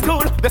can't go go to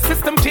school, the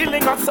system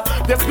killing us.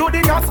 There's good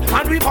in us,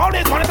 and we've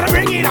always wanted to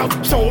bring it out.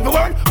 Show the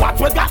world what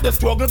we got, the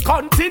struggle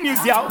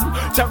continues, yo.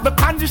 Check the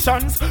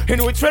conditions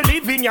in which we're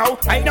living, yo.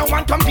 Ain't no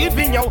one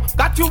competing, yo.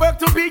 Got to work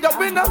to be a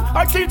winner.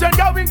 Our children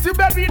going to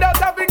bed without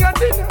having a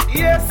dinner.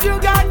 Yes, you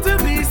got to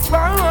be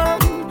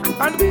strong,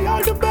 and be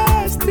all the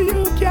best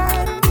you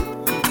can.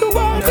 The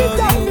world is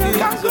down there,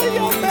 conquer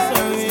your best.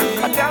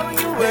 I'm down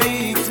your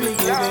way to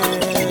go.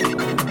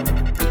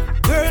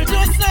 Girl,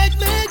 just like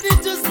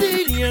magnet, just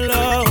need your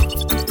love.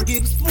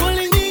 Keeps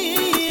pulling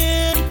me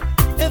in.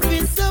 If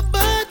it's a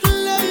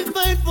battle I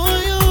fight for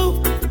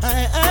you,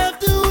 I have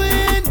to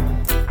win.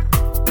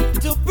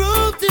 To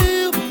prove to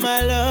you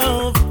my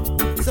love,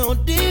 so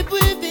deep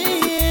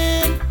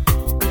within.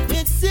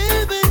 It's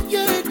even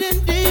getting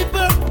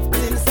deeper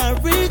since I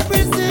reached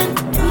prison.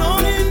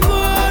 Longing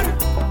for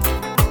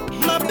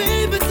my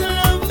baby to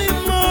love me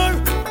more.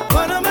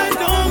 What am I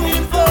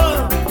longing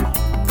for?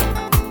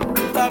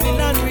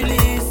 Babylon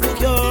release the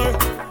cure.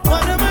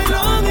 What am I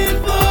longing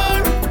for?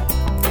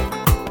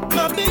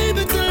 My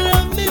baby to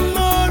love me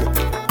more.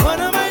 What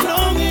am I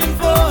longing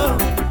for?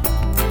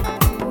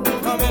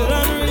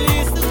 Babylon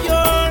release the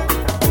cure.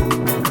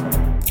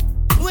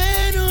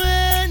 When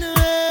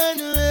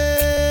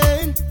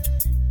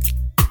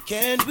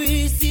can't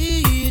we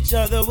see each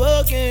other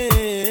walking?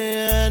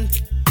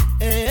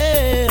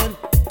 And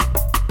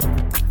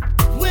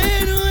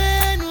when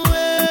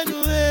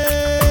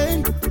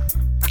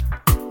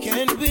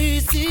can't we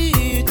see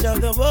each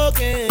other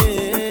walking?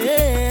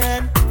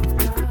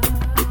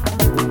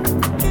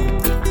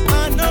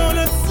 I know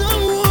that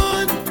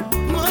someone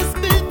must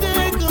be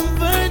there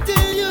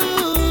converting you.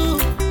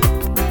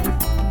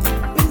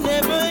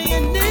 Whenever you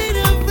need a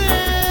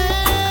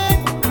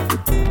friend,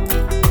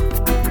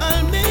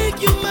 I'll make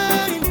you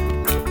mine.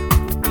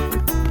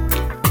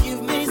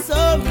 Give me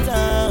some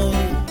time.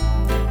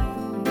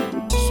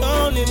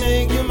 Surely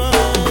make you mine.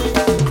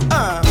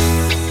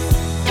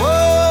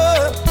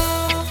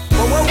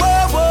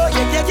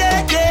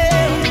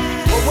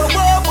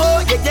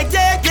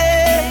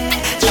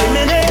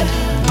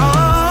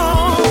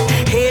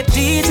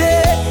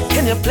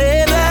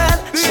 Play that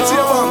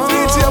song.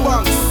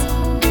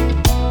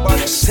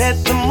 Set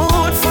the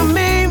mood for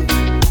me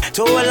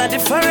to all a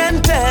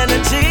different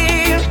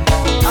energy.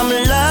 I'm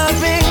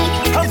loving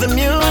how the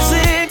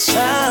music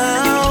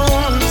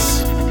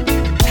sounds.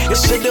 You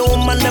see the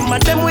woman, them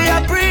we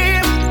are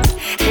breathe.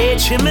 Hey,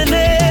 chimney,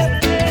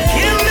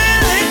 give me a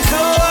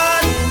little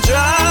one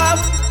drop.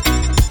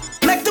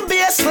 Make the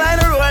bass line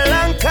roll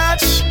and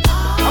catch.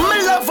 I'm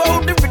in love how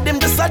the rhythm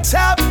just a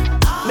tap.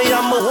 Me,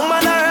 I'm a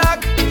woman I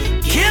rock.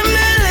 Give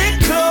me a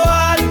little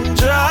one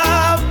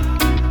drop.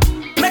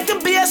 Make the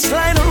bass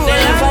line roll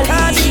and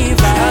catch.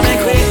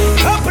 Make me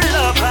couple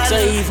up and so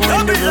even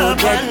when the road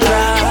get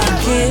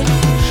rocky,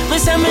 me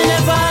say me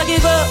never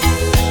give up.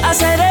 I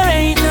said there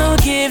ain't no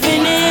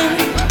giving in.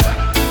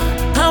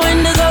 And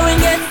when the going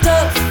get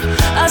tough,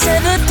 I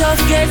said the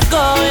tough get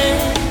going.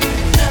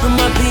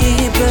 My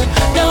people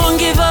don't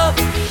give up.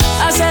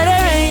 I said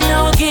there ain't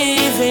no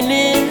giving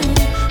in.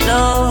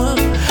 No,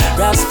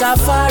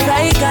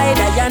 Rastafari guide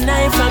I and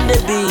I from the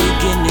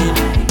beginning.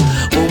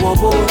 Oh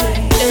boy,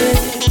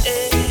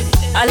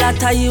 a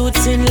lot of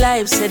youths in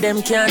life say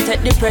them can't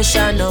take the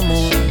pressure no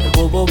more.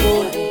 Oh boy,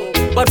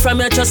 but from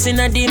your trust in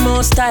the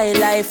most high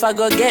life I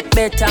go get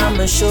better,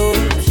 I'm sure.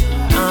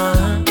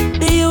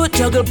 The youth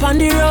juggle pon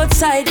the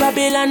roadside,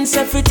 Babylon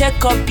say fi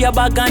take up your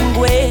bag and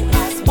go.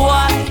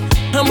 Boy,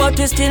 but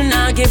we still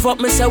not give up.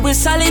 Me say we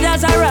solid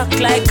as a rock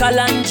like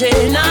Kalanje.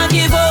 Not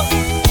give up.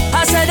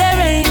 I said there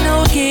ain't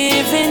no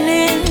giving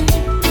in.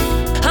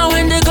 And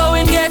when the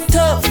going get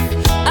tough,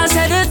 I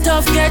said the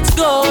tough gets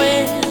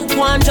going.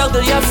 One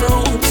juggle your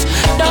fruits,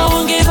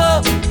 don't give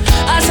up.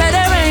 I said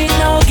there ain't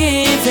no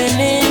giving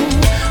in.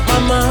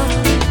 Mama,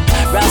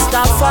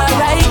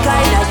 Rastafari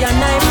guide I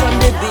and I from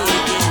the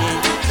beginning.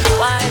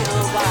 Why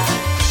oh why?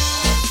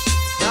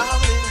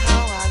 Darling,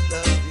 how I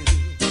love you.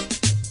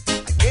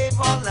 I gave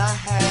all I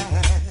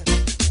had.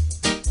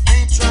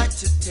 They tried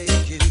to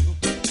take you,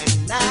 and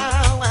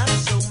now I'm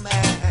so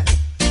mad.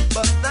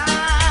 But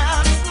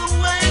that's the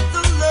way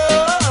to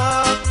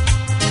love.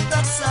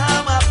 That's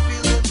how I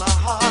feel in my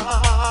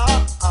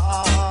heart.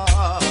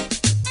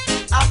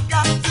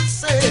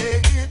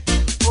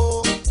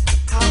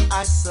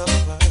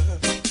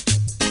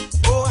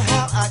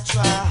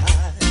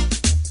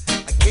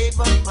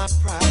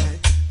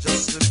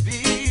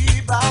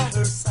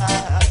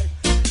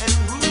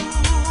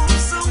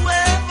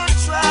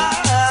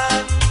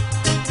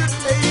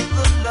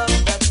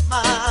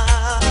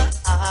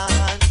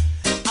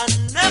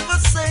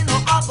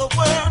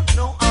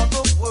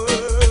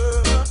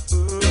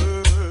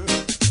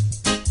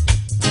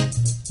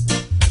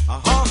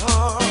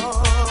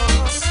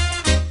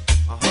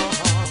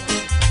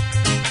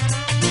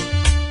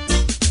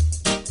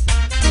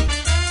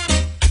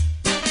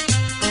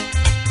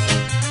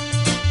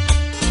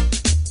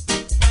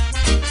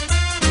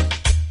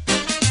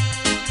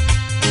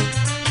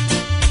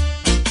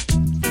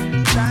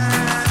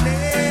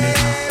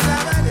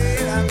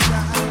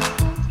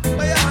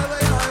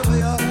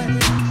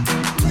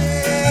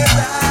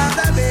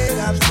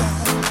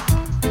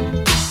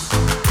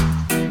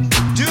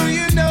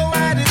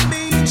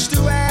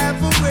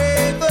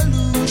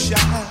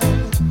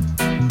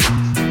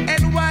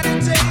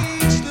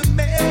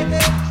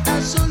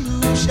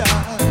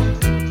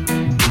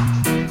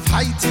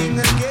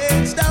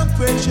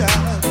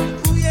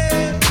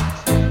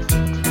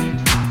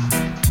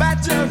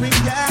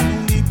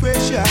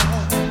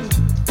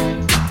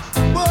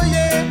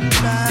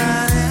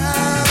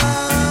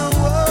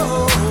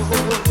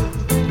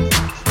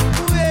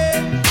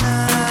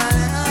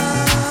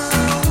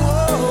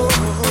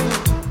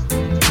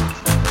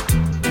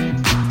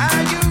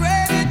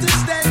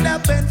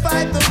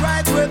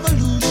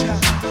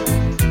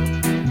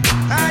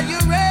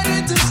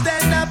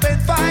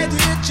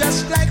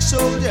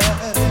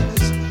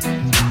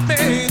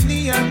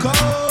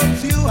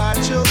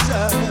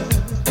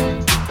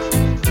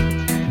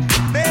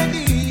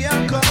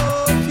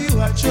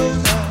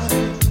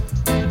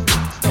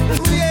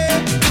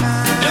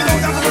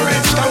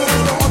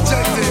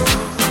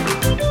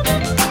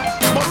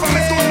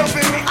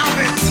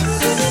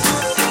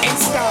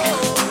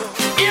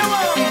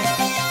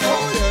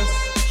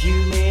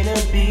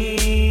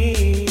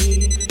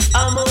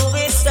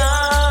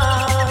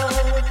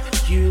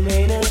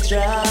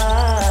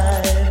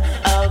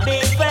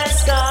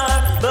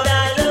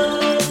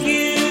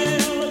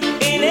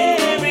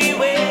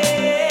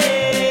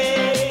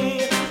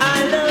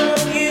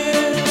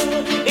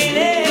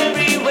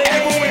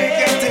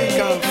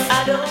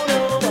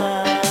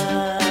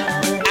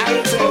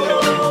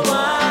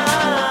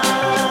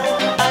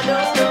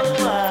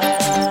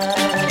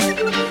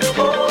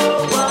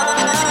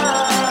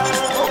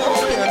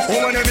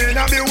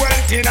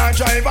 in a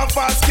drive a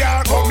fast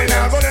car. Come me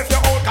now go left you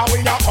out, cause we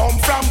a come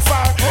from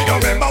far. You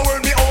remember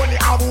when me only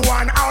have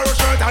one arrow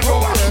shirt, and you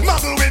a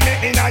muggle with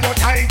me in a your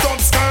tight up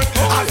skirt.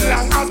 As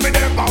long as me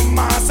there from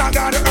Mars, I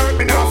got the earth.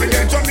 Me now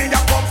forget where me a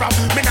come from.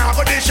 Me now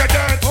go dish your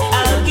dirt.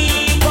 I'll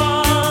keep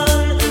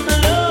on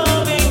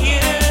loving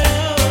you.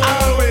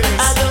 Always.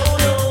 I don't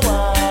know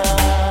why.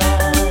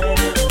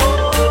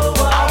 Oh,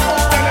 why?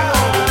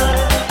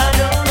 I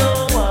don't know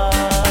why.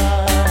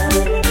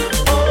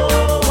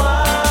 Oh,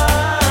 why?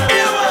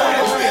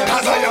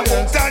 As I am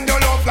hooked on your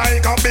love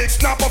like a big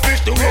snapper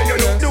fish. The way you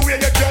look, the way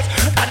you dress,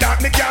 that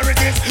me carry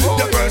this.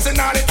 The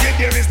personality,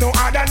 there is no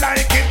other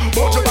like it.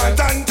 But you want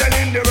and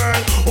telling the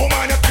world,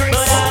 woman, you're Chris.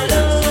 But I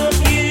love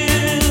you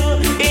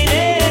in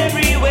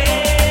every way.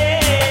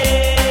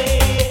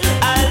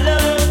 I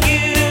love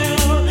you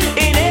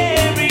in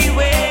every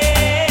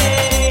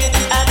way.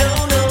 I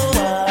don't know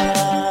why.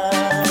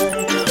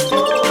 Oh,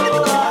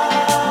 why?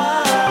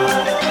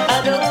 I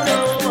don't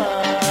know why.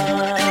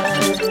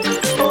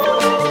 Oh,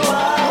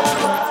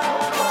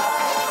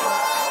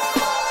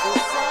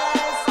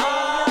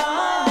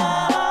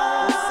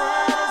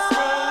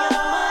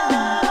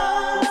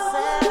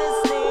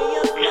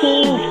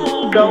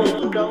 Go,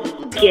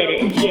 get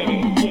it, get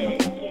it, get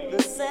it.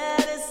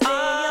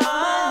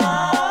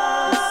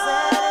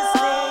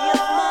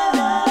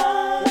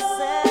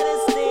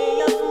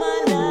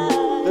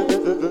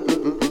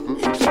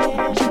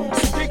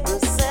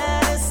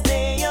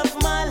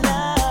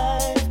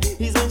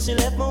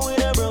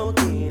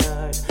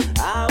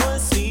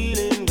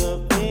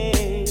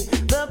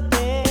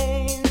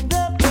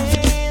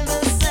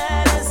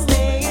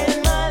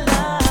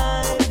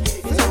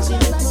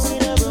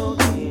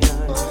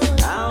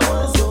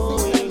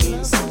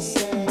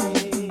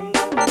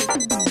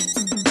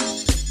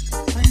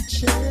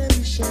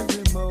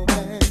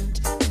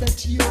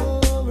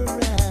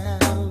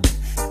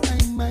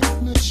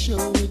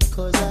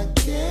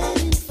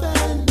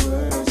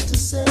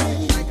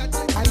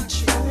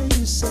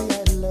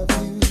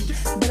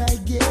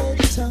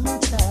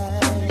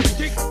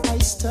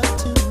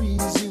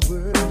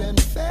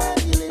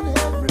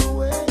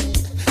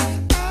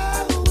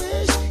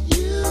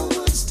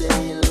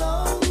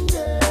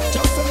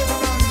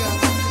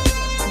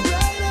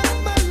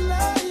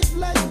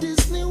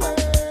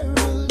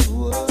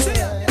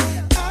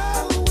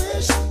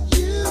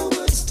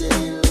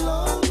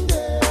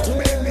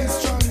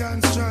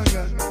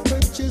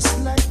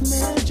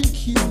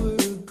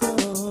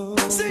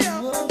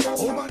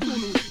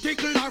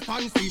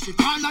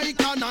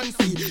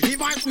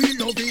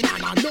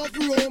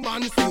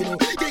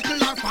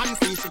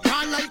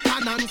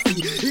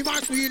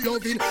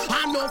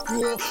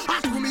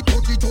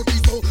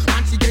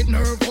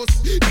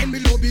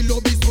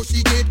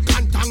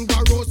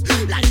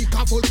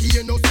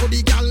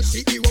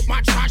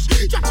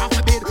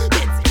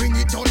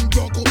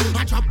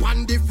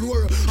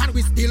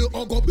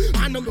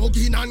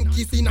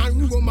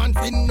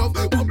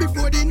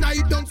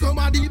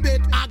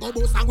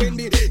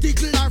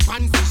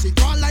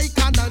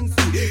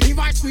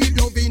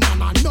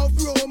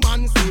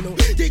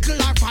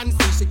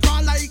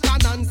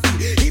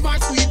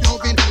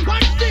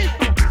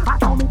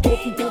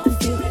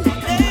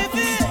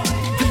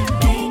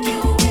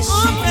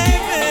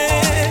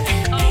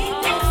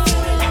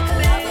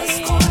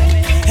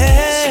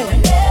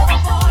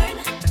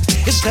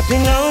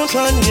 Stepping out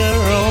on your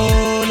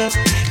own,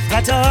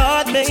 got a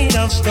heart made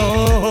of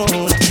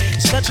stone.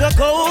 Such a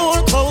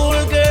cold,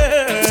 cold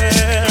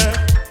girl.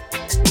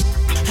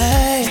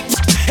 Hey,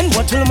 and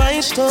what will my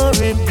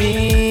story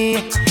be?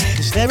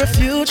 Is there a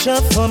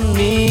future for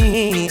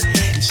me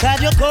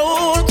inside your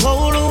cold,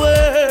 cold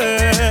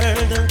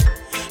world?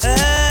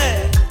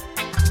 Hey,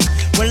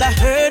 well I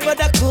heard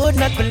but I could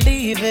not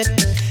believe it.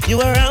 You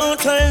were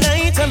out all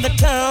night on the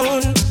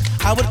town.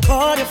 I would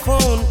call your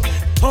phone,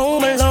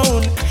 home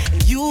alone.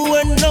 You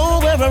were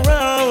nowhere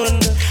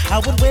around. I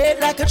would wait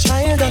like a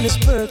child on his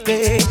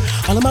birthday.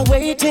 All of my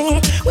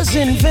waiting was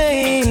in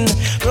vain.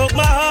 Broke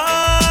my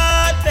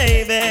heart,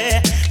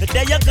 baby, the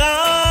day you're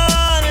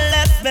gone,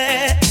 left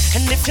me.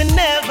 And if you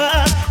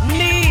never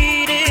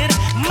needed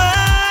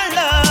my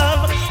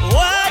love,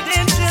 why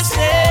didn't you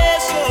say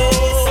so?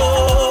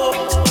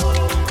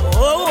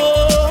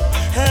 Oh,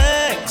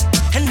 hey.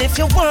 And if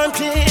you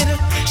wanted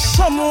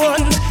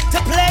someone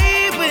to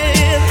play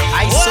with,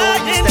 I saw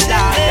Mr.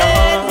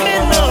 Lion.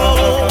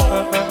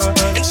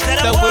 Instead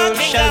of the world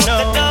walking shall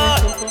out the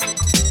door.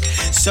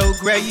 So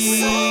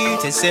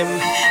great is him,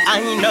 I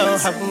know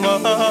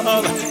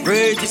how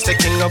great is the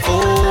King of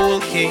all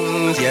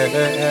kings,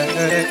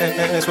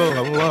 yes. Whoa.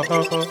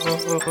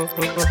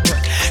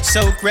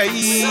 So great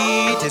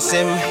is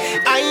him,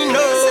 I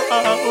know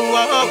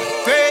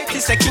great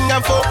is the King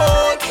of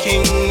all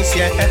kings,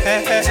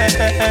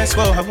 yes.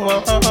 Whoa.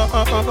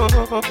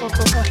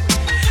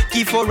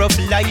 Give for of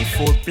life,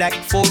 for black,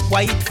 for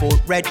white, for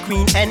red,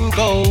 green, and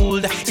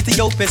gold.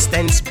 Ethiopia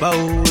stands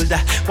bold,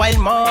 while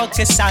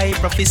Marx's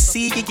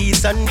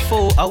prophecies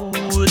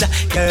unfold.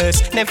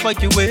 Yes, never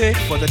you wait,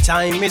 for the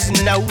time is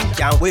now.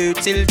 Can't wait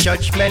till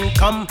judgment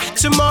come.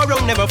 Tomorrow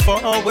never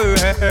forward.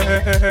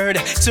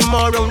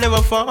 Tomorrow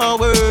never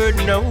forward.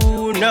 No,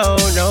 no,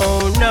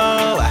 no,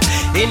 no.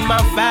 In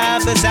my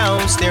Father's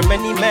house there are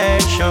many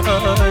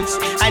mansions,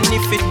 and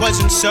if it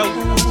wasn't so,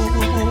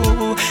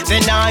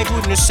 then I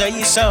wouldn't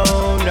say so.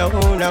 No,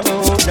 no, no,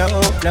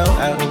 no.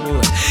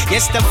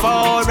 Yes, the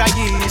Father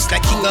is the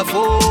King of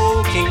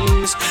all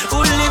kings, who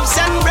lives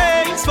and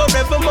reigns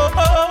forevermore.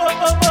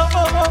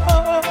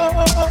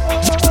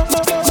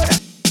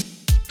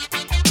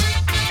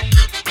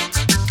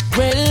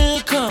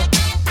 Welcome.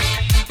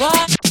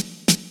 What?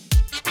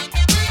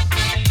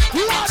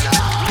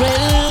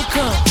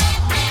 Welcome.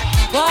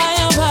 Why?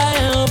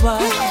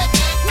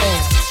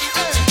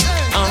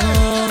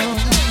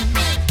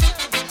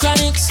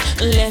 Chronics,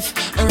 left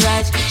and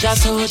right,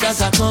 just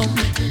soldiers are come,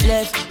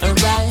 left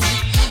and right.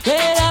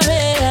 Wait.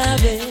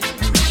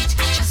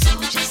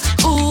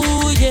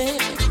 Ooh, yeah.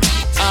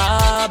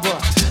 Ah, boy.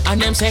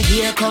 And them say,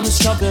 here comes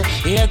trouble,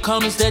 here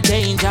comes the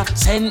danger,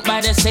 sent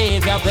by the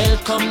Savior,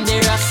 welcome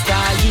the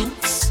Rasta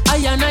youths.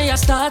 I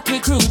start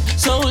recruit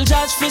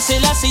soldiers for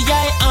Selassie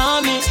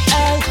army.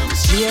 Ay.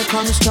 Here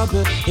comes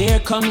trouble, here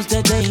comes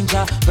the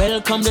danger,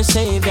 welcome the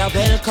Savior,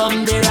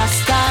 welcome the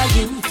Rasta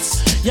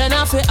youths. You're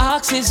not for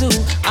axes who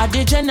are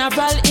the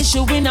general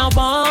issue in our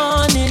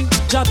warning.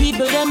 Job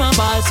people them a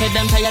ball, said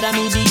them tired of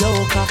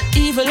mediocre.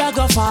 Evil a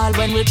go fall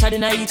when we tried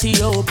in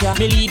Ethiopia.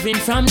 Believing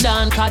from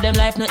down, cause them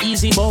life not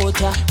easy boat.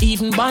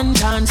 Even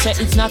Bantan said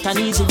it's not an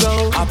easy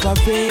road.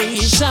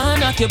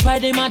 Operation occupy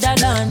the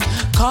motherland,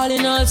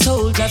 calling all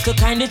soldiers to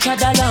kind each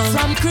other along.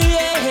 From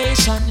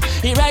creation,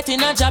 he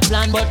writing a job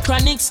plan, but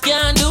Chronics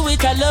can't do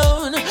it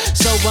alone.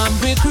 So I'm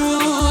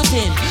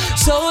recruiting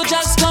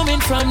soldiers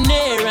coming from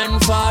near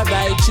and far.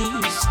 I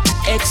choose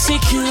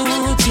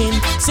executing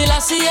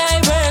Selassie I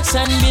works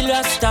and be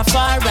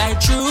Rastafari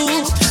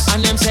true.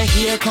 And them say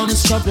here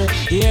comes trouble,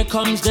 here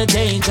comes the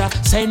danger,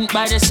 sent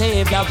by the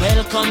Savior,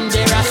 welcome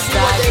the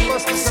Rasta.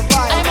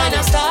 I'm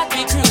gonna start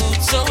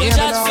recruit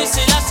soldiers for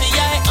Selassie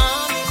I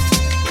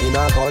army. In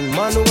a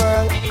gunman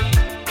world,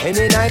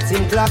 any night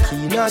in clock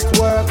he not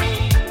work.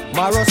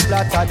 Marrow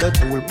splatter the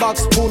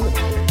toolbox full,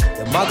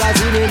 the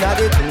magazine in a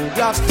the tool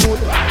block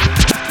full.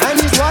 And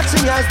he's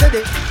watching as the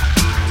day.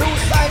 Two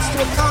sides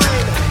to a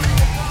coin,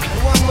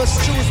 and one must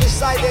choose which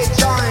side they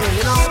join,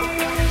 you know,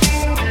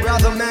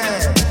 brother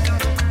man.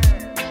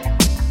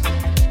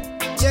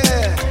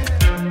 Yeah.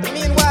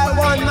 Meanwhile,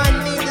 one man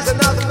need is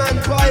another man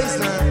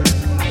poison.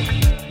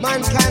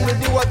 Mankind will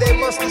do what they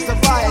must to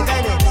survive,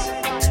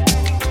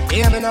 innit?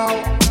 Hear me now.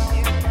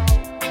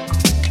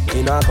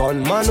 In a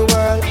gunman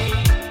world,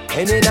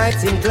 any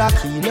night in clock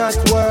he not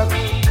work.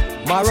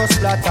 Marrow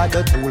splatter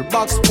the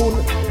toolbox full,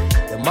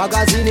 the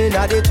magazine in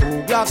a the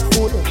two block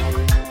full.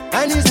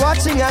 And he's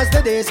watching as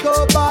the days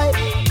go by,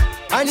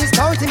 and he's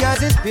counting as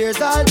his peers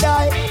all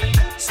die,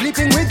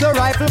 sleeping with the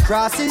rifle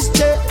across his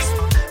chest,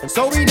 and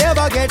so he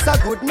never gets a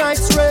good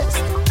night's rest.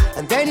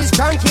 And then he's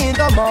cranky in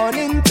the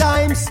morning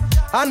times,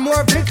 and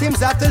more victims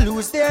have to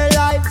lose their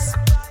lives.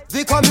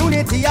 The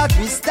community at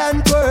twist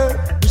and twirl,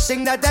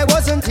 wishing that I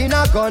wasn't in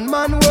a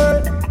gunman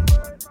world.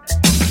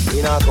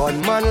 In a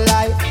gunman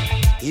life,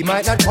 he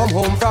might not come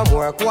home from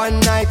work one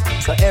night,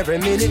 so every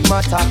minute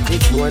matter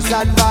ignores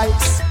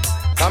advice.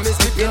 Come is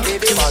sleeping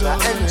baby, mother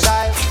and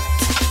child.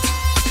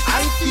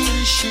 I feel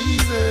a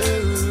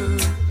shiver,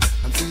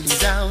 I'm feeling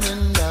down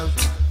and out.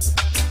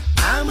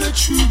 I'm a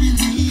true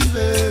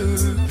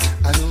believer,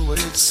 I know what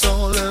it's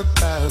all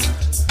about.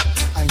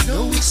 I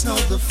know it's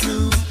not the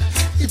flu,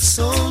 it's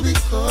all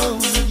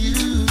because of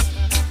you.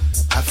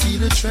 I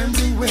feel a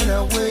trembling when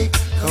I wake,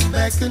 come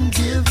back and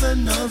give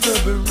another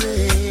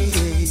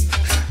break.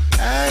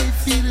 I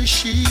feel a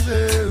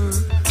shiver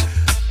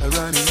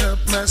running up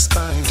my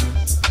spine.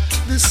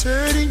 This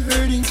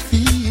hurting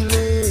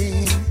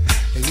feeling,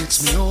 it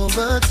hits me all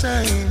the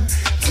time.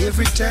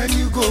 Every time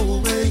you go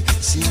away,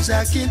 seems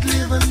I can't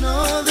live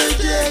another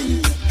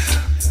day.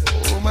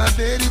 Oh, my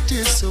bed, it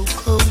is so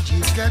cold.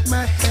 You got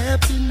my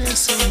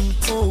happiness on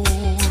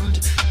hold.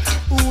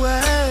 Oh,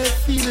 I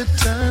feel a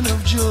ton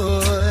of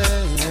joy,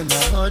 and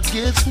my heart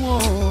gets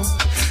warm,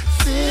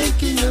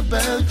 thinking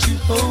about you,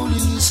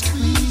 holding you,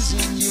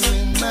 squeezing you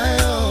in my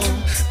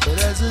arms. But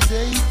as the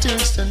day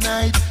turns to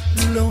night,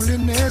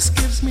 loneliness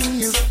gives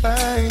me a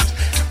fight.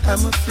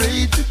 I'm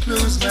afraid to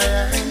close my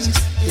eyes.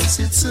 Yes,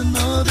 it's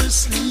another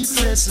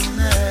sleepless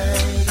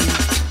night.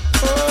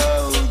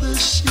 Oh, the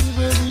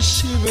shiver, the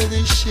shiver,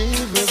 the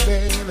shiver,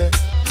 baby.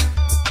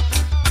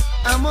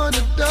 I'm on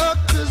a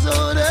doctor's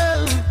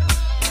order.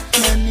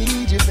 I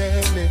need you,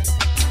 baby.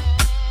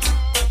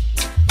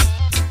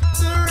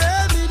 The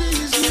remedy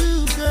is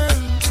you,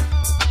 girl.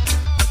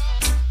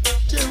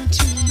 Don't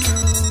you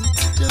know,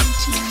 don't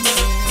you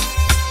know?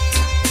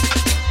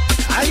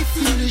 I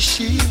feel a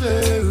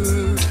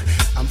shiver,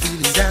 I'm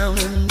feeling down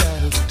and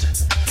out.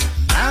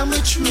 I'm a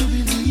true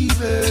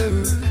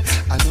believer,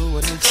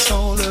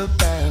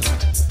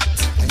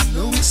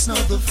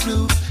 the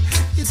flu.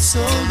 It's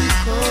all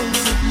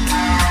because of you.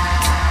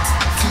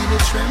 Feel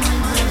it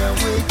trembling when I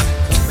wake.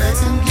 Come back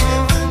and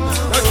give them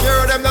all. Not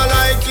sure them not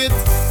like it.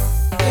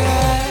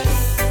 Yeah.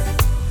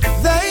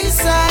 They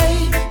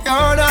say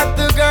you're not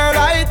the girl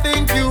I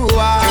think you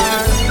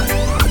are.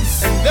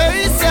 And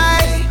they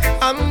say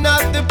I'm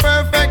not the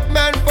perfect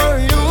man for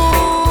you.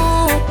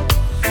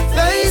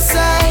 They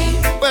say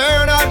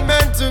we're not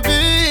meant to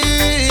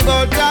be.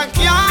 But I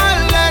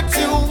can't let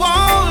you,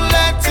 won't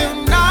let you,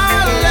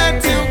 not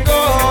let you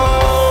go.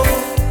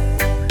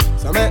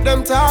 So make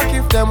them talk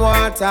if them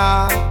want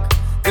talk.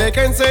 They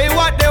can say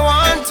what they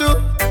want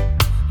to,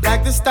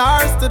 like the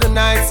stars to the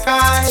night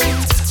sky.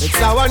 It's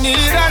how I need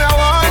and I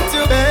want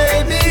to.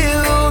 Baby,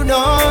 you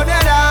know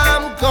that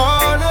I'm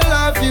gonna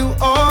love you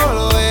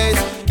always.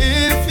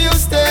 If you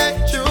stay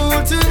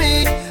true to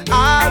me,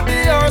 I'll be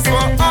yours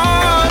for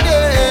all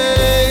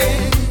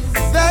day.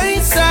 They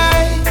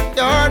say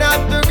you're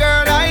not the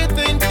girl I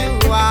think you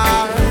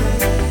are.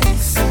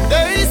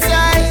 They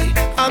say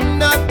I'm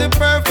not the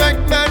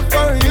perfect man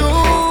for you.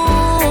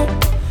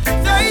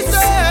 They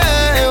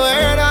say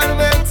we're not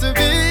meant to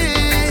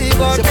be,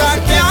 but I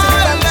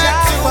can't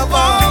let you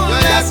go.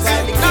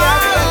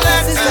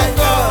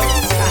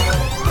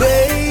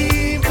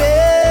 Baby,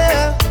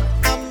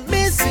 I'm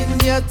missing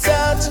your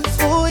touch.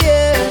 Oh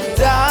yeah,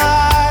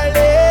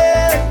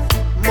 darling,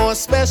 more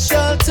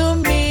special to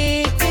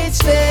me each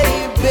day.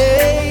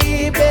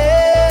 Baby,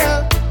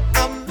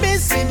 I'm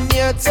missing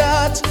your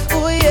touch.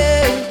 Oh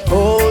yeah,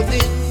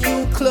 holding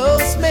you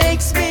close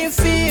makes me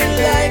feel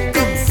like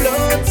I'm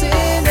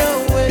floating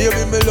away.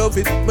 Baby, me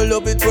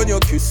love it when you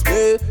kiss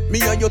me. Me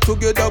and you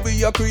together,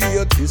 we a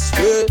create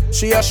history.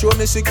 She a show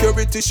me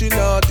security, she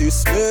not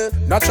diss me.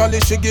 Naturally,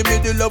 she give me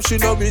the love, she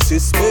no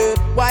resist me.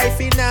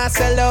 Wifey not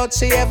sell out,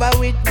 she ever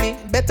with me.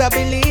 Better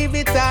believe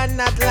it or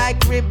not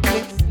like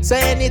Ripley. So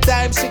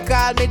anytime she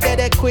call me, get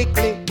it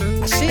quickly.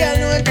 She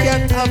alone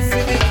can have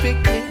me pick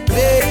me.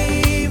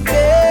 Baby,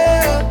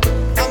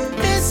 I'm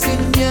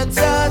missing your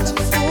touch.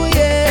 Oh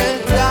yeah,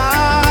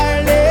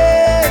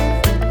 darling,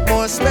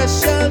 more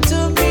special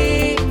to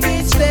me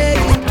each day.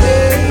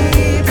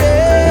 Baby,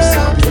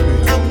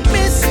 I'm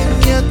missing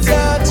your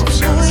touch.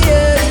 Oh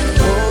yeah,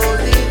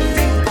 holding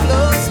you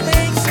close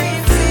makes me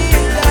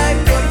feel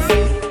like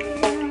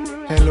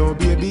Hello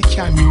baby,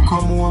 can you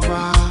come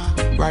over?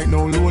 Right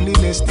now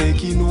loneliness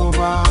taking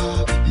over.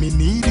 Me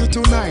need you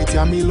tonight,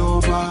 yeah me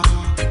lover.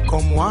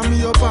 Come warm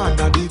me up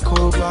under the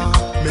cover.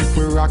 Make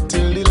me rock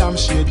till the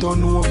lampshade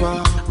turn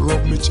over.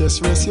 Rub me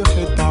chest, rest your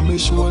head on my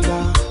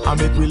shoulder. I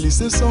make we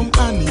listen some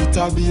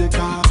Anita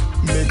Baker.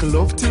 Make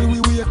love till we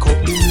wake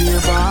up the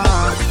neighbor.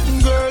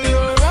 Girl,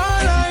 you're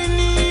all I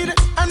need,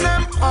 and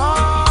I'm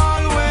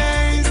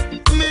always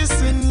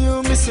missing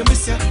you. Miss you,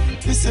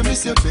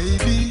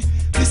 baby.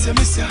 Miss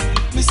you.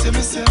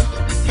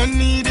 I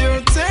need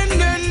your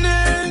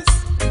tenderness.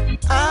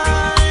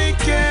 I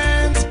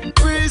can't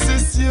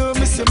resist you.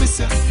 Miss you,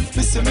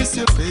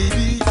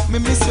 baby. Me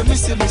miss you.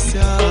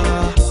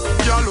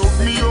 You look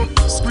me up,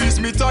 squeeze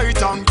me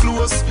tight and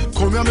close.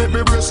 Come here, make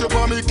me brace you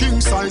for me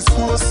king size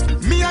post.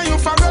 Me and you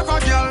forever,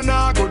 girl.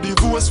 Now go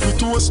divorce. We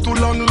toast to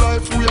long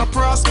life. We are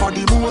prosper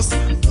the most.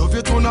 Love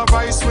you to a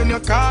voice when you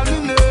call me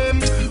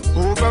name.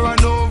 Over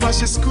and over,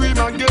 she scream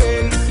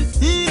again.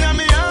 In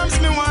my arms,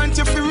 me want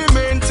you to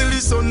remain till the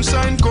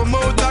sunshine come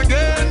out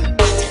again.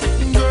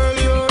 Girl,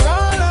 you're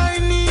all I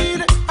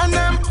need, and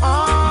I'm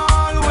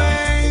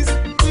always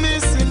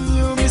missing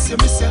you. Miss you,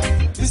 baby.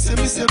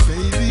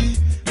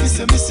 Miss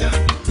you.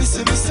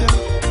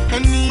 I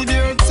need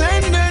your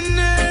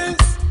tenderness.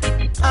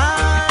 I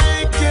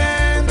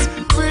can't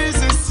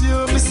resist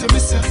you. Miss you,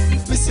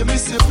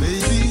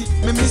 baby.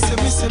 Me miss you.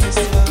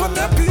 Come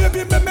here,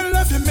 baby, make me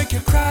love you, make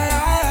you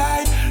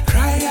cry.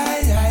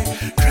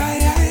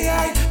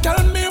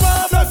 Tell me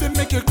what love you,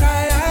 make you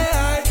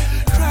cry.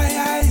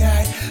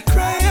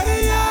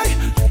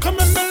 Come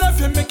here, me love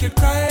you, make you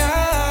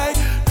cry.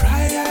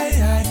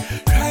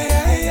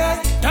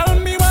 Tell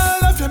me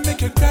what love you,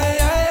 make you cry.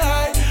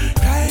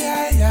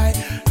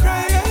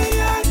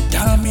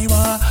 Tell me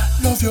what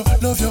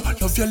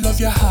love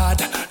you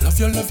hard.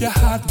 Love your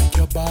heart, make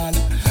your ball.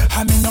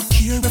 I me no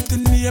care if the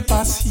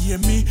neighbors hear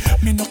me.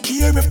 Me no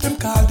care if them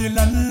call the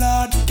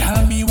landlord.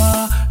 Tell me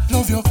what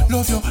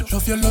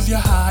love your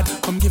heart.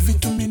 Come give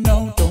it to me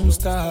now, don't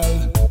stall.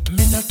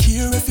 Me no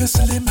care if you're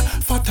slim,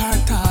 fat or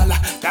tall.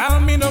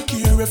 Tell me no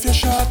care if you're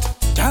short.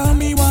 Tell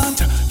me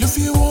want you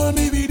feel hold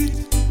me with it.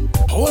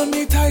 Hold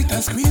me tight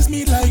and squeeze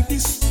me like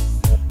this.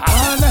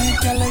 All night,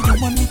 girl,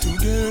 you want me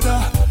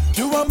together.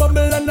 You a bubble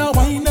and a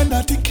wine and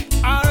a tick.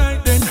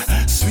 Alright then,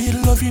 sweet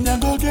loving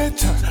and go get.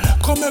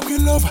 Come make we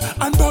love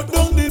and broke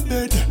down the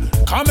bed.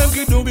 Come make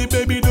we do it,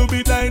 baby, do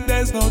it like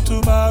there's no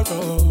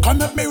tomorrow. Come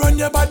make me run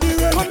your body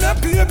red. Come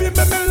here, baby,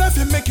 make me love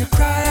you, make you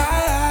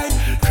cry.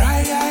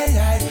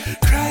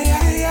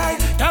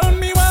 Tell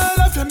me what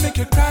love you, make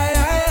you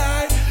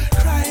cry.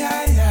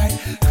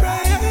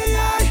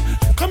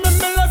 Come make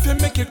me love you,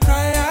 make you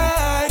cry.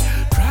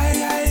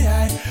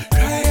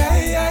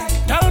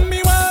 Tell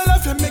me what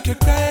love you, make you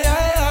cry.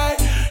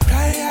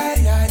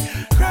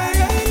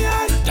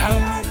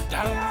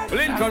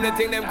 from the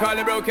thing them call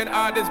a broken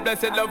heart. This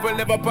blessed love will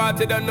never part.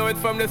 They don't know it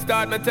from the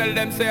start. Me tell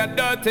them say I'm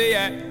dirty,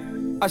 yeah.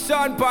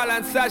 Sean Paul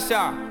and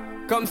Sasha,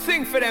 come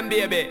sing for them,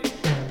 baby.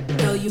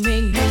 Though you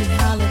make me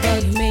holler, though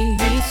you make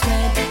me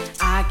sweat,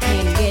 I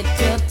can't get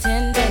your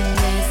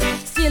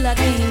tenderness. Still I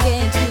can't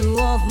get you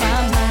off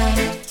my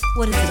mind.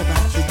 What is it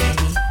about you,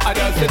 baby? I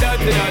just say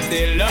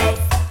dirty love.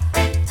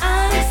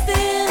 I'm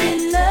still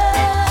in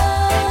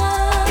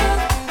love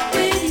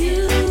with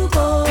you,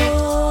 boy.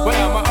 Well,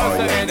 I'm a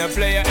hustler and a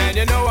player, and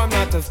you know I'm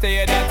not a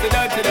stayer. That's a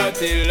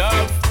dirty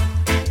love.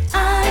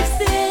 I'm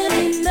still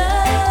in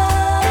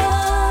love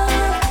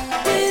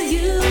with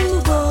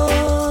you,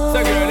 boy.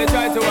 So girl, they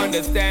try to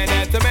understand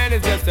that a man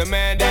is just a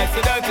man. That's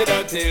a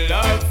dirty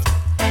love.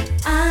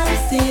 I'm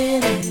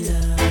still in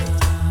love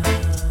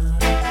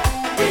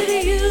with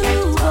you,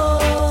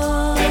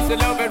 boy. That's the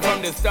loving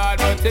from the start,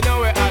 but you know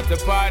we're at the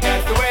part.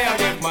 That's the way I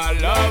give my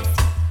love.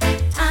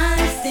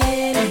 I'm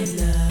still in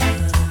love.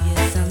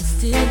 Yes, I'm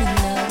still in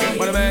love.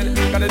 What a man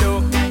gotta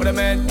do, what a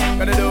man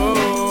gotta do.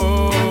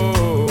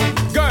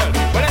 Girl,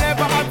 when I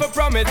never have a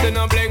promise and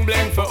I'm bling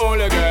bling for all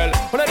a girl.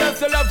 When I just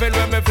the loving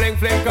when me fling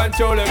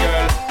control a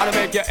girl. And I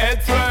make your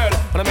head swirl,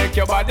 and I make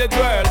your body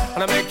twirl,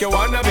 and I make you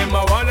wanna be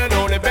my one and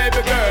only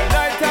baby girl.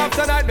 Night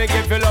after night, make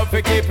you feel love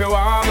to keep you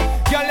warm.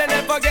 Girl, you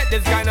never get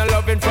this kind of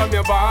loving from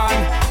your bond.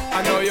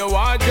 I know you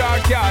want your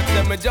cat,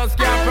 and me just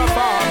can't perform.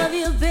 I love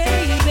you,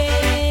 baby.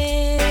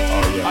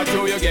 I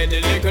know you get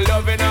the little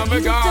loving on me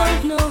You gone.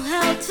 don't know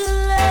how to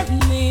love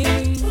me.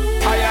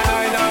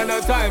 I know no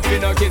time for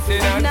no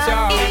kissing and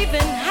chow. Not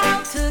even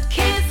how to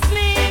kiss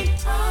me.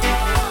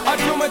 I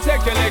do me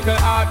take a little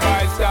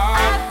advice down.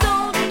 I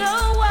don't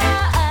know why.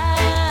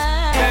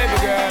 Baby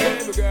girl,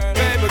 baby girl,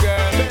 baby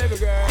girl, baby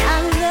girl. I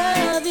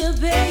love you,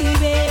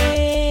 baby.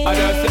 I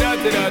just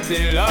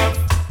dirty love.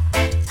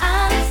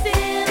 I'm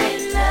still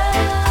in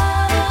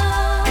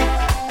love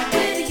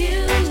with you,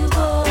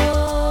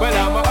 boy. Well,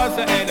 I'm a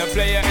hustler and a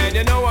player, and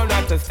you know I'm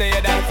not a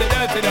stayer. That's a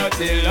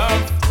dirty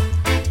love.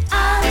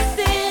 I'm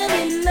still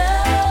in love